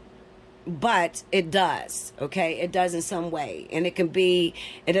 But it does, okay? It does in some way. And it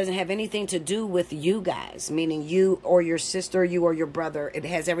doesn't have anything to do with you guys, meaning you or your sister, you or your brother. It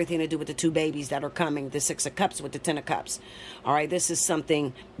has everything to do with the two babies that are coming, the Six of Cups with the Ten of Cups. All right, this is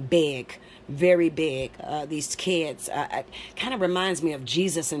something big, very big. These kids, it kind of reminds me of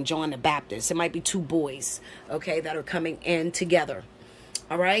Jesus and John the Baptist. It might be two boys, okay, that are coming in together.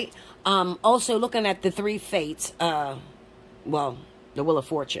 All right? Also, looking at the three fates, well, the Wheel of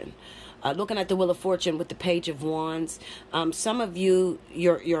Fortune. Looking at the Wheel of Fortune with the Page of Wands. Some of you,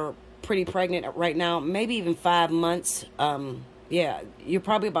 you're pretty pregnant right now, maybe even 5 months. Yeah, you're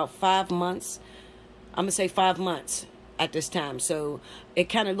probably about 5 months. I'm going to say 5 months at this time. So it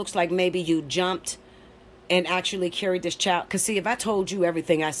kind of looks like maybe you jumped and actually carried this child. Because see, if I told you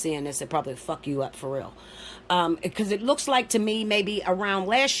everything I see in this, it'd probably fuck you up for real. Because it looks like to me, maybe around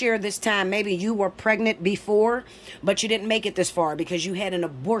last year this time, maybe you were pregnant before, but you didn't make it this far because you had an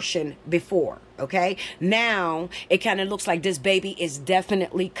abortion before, okay? Now, it kind of looks like this baby is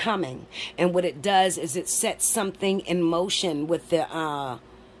definitely coming. And what it does is it sets something in motion with the,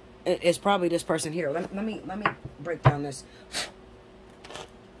 it's probably this person here. Let me break down this.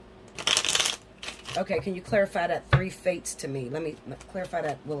 Okay, can you clarify that three fates to me? Let me clarify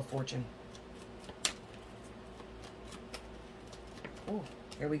that Wheel of Fortune. Oh,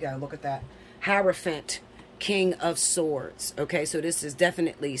 here we go. Look at that. Hierophant, King of Swords. Okay, so this is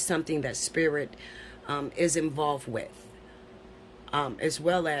definitely something that Spirit is involved with. As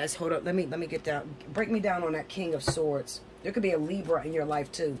well as, hold up, let me get down. Break me down on that King of Swords. There could be a Libra in your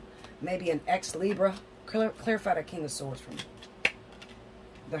life too. Maybe an ex-Libra. Clarify that King of Swords for me.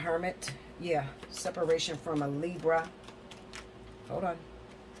 The Hermit. Yeah, separation from a Libra. Hold on.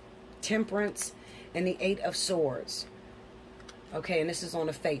 Temperance and the Eight of Swords. Okay, and this is on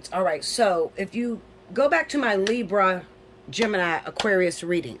the fates. All right, so if you go back to my Libra, Gemini, Aquarius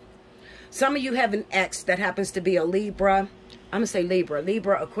reading, some of you have an ex that happens to be a Libra. I'm going to say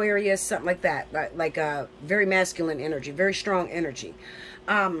Libra, Aquarius, something like that. Like a very masculine energy, very strong energy.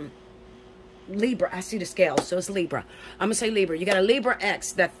 Libra, I see the scales, so it's Libra. I'm going to say Libra. You got a Libra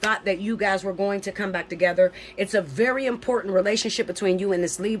ex that thought that you guys were going to come back together. It's a very important relationship between you and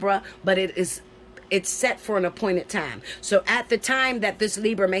this Libra, but it's set for an appointed time. So at the time that this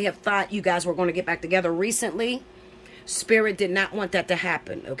Libra may have thought you guys were going to get back together recently, Spirit did not want that to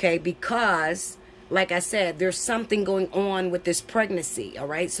happen, okay? Because, like I said, there's something going on with this pregnancy, all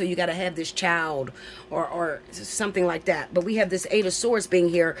right? So you got to have this child or something like that. But we have this Eight of Swords being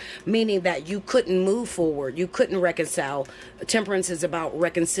here, meaning that you couldn't move forward. You couldn't reconcile. Temperance is about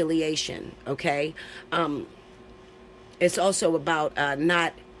reconciliation, okay? It's also about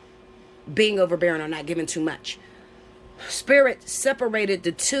not being overbearing or not giving too much. Spirit separated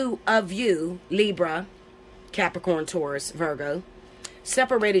the two of you, Libra, Capricorn, Taurus, Virgo,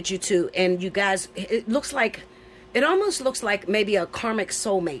 separated you two, and you guys, it almost looks like maybe a karmic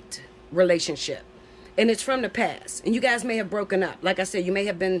soulmate relationship, and it's from the past, and you guys may have broken up. Like I said, you may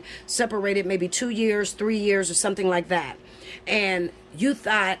have been separated maybe 2 years, 3 years, or something like that, and you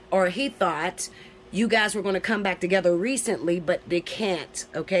thought, or he thought, you guys were going to come back together recently, but they can't,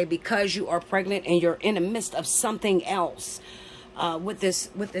 okay? Because you are pregnant and you're in the midst of something else with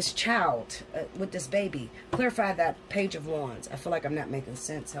this child, with this baby. Clarify that Page of Wands. I feel like I'm not making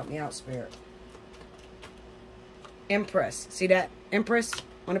sense. Help me out, Spirit. Empress. See that? Empress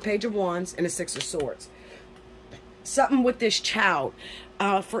on the Page of Wands and the Six of Swords. Something with this child.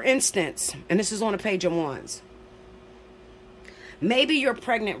 For instance, and this is on the Page of Wands. Maybe you're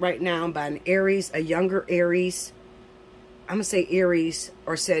pregnant right now by an Aries, a younger Aries. I'm going to say Aries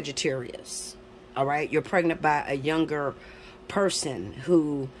or Sagittarius. All right? You're pregnant by a younger person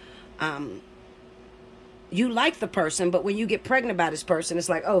who, you like the person, but when you get pregnant by this person, it's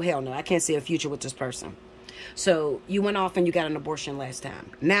like, oh, hell no, I can't see a future with this person. So you went off and you got an abortion last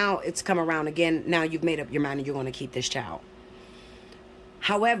time. Now it's come around again. Now you've made up your mind and you're going to keep this child.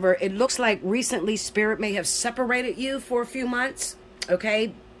 However, it looks like recently Spirit may have separated you for a few months,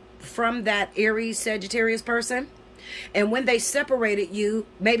 okay, from that Aries, Sagittarius person. And when they separated you,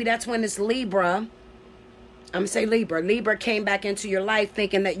 maybe that's when this Libra, I'm going to say Libra came back into your life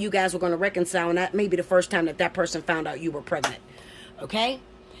thinking that you guys were going to reconcile. And that may be the first time that that person found out you were pregnant, okay?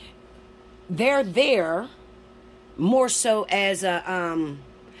 They're there more so as a,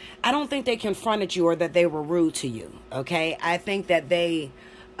 I don't think they confronted you or that they were rude to you, okay? I think that they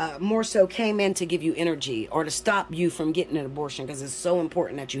more so came in to give you energy or to stop you from getting an abortion, because it's so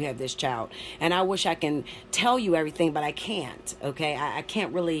important that you have this child. And I wish I can tell you everything, but I can't, okay? I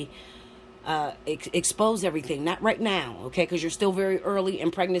can't really expose everything, not right now, okay? Because you're still very early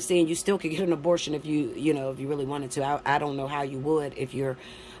in pregnancy, and you still could get an abortion if you know, if you really wanted to. I don't know how you would if you're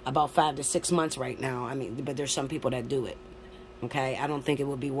about 5 to 6 months right now. I mean, but there's some people that do it. Okay, I don't think it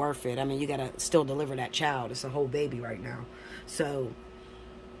would be worth it. I mean, you got to still deliver that child. It's a whole baby right now. So,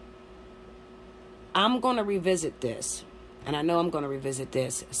 I'm going to revisit this. And I know I'm going to revisit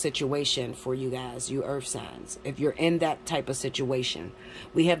this situation for you guys, you earth signs. If you're in that type of situation,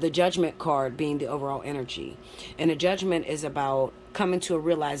 we have the judgment card being the overall energy. And the judgment is about coming to a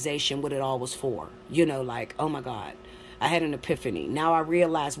realization what it all was for. You know, like, oh my God, I had an epiphany. Now I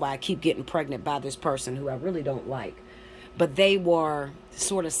realize why I keep getting pregnant by this person who I really don't like. But they were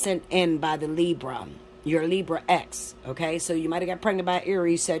sort of sent in by the Libra, your Libra X, okay? So you might have got pregnant by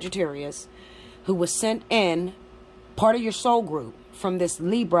Aries, Sagittarius, who was sent in, part of your soul group, from this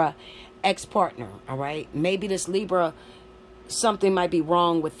Libra ex-partner, all right? Maybe this Libra, something might be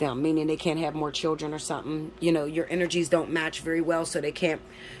wrong with them, meaning they can't have more children or something. You know, your energies don't match very well, so they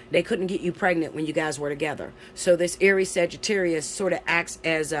couldn't get you pregnant when you guys were together. So this Aries, Sagittarius sort of acts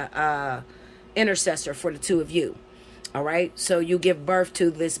as a intercessor for the two of you. All right, so you give birth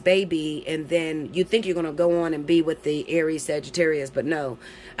to this baby, and then you think you're going to go on and be with the Aries Sagittarius, but no,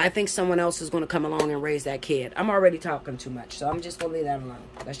 I think someone else is going to come along and raise that kid. I'm already talking too much, so I'm just going to leave that alone.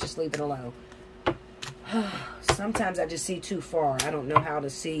 Let's just leave it alone. Sometimes I just see too far. I don't know how to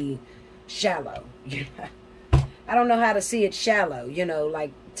see shallow. I don't know how to see it shallow, you know,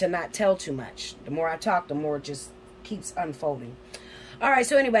 like to not tell too much. The more I talk, the more it just keeps unfolding. All right,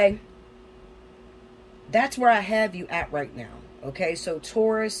 so anyway, that's where I have you at right now, okay? So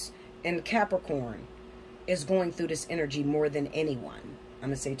Taurus and Capricorn is going through this energy more than anyone. I'm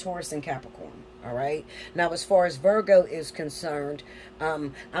going to say Taurus and Capricorn, all right? Now, as far as Virgo is concerned,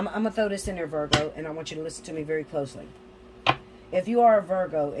 I'm going to throw this in there, Virgo, and I want you to listen to me very closely. If you are a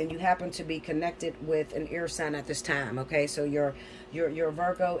Virgo and you happen to be connected with an air sign at this time, okay? So your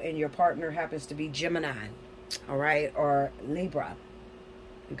Virgo and your partner happens to be Gemini, all right? Or Libra,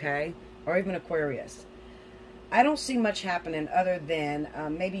 okay? Or even Aquarius. I don't see much happening other than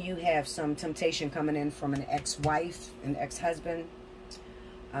maybe you have some temptation coming in from an ex-wife, an ex-husband.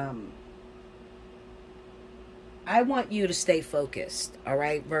 I want you to stay focused, all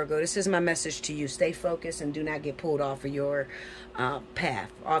right, Virgo? This is my message to you. Stay focused and do not get pulled off of your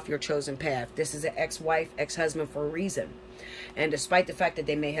path, off your chosen path. This is an ex-wife, ex-husband for a reason. And despite the fact that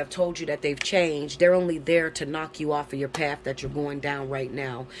they may have told you that they've changed, they're only there to knock you off of your path that you're going down right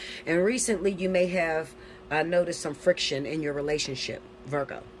now. And recently you may have noticed some friction in your relationship,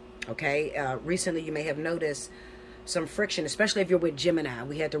 Virgo, okay? Recently you may have noticed some friction, especially if you're with Gemini.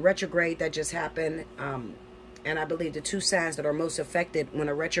 We had the retrograde that just happened, and I believe the two signs that are most affected when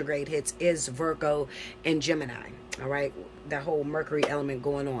a retrograde hits is Virgo and Gemini, all right? That whole Mercury element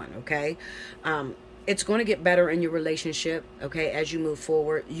going on, okay? It's going to get better in your relationship, okay, as you move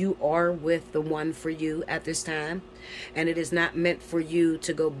forward. You are with the one for you at this time, and it is not meant for you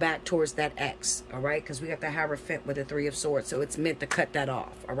to go back towards that ex, all right, because we got the Hierophant with the Three of Swords, so it's meant to cut that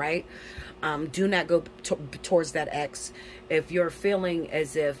off, all right? Do not go towards that ex. If you're feeling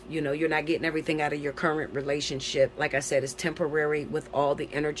as if, you know, you're not getting everything out of your current relationship, like I said, it's temporary with all the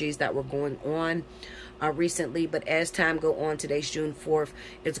energies that were going on recently, but as time go on, today's June 4th,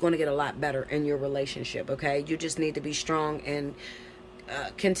 it's going to get a lot better in your relationship, okay? You just need to be strong and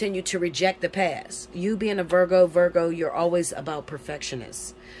continue to reject the past. You being a Virgo, you're always about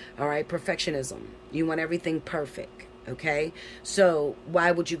perfectionists, all right? Perfectionism. You want everything perfect, okay? So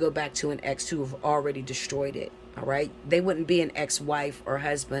why would you go back to an ex who have already destroyed it, all right? They wouldn't be an ex-wife or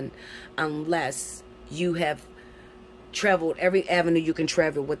husband unless you have traveled every avenue you can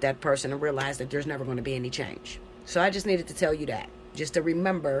travel with that person and realize that there's never going to be any change. So I just needed to tell you that, just to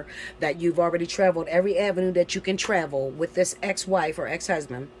remember that you've already traveled every avenue that you can travel with this ex-wife or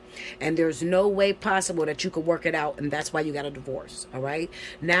ex-husband, and there's no way possible that you could work it out, and that's why you got a divorce, all right?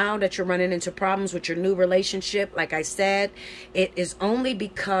 Now that you're running into problems with your new relationship, like I said, it is only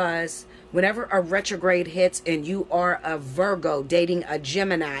because whenever a retrograde hits and you are a Virgo dating a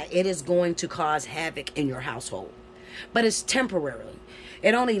Gemini, it is going to cause havoc in your household. But it's temporary.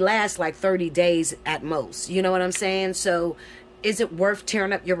 It only lasts like 30 days at most. You know what I'm saying? So is it worth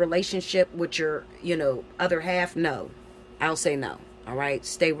tearing up your relationship with your, you know, other half? No. I'll say no. All right?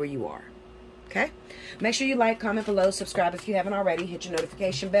 Stay where you are. Okay? Make sure you like, comment below, subscribe if you haven't already. Hit your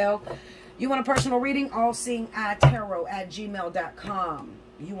notification bell. You want a personal reading? Allseeingeyetarot@gmail.com.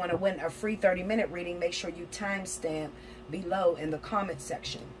 you want to win a free 30-minute reading, make sure you timestamp below in the comment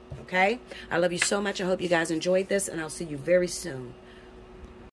section. Okay? I love you so much. I hope you guys enjoyed this, and I'll see you very soon.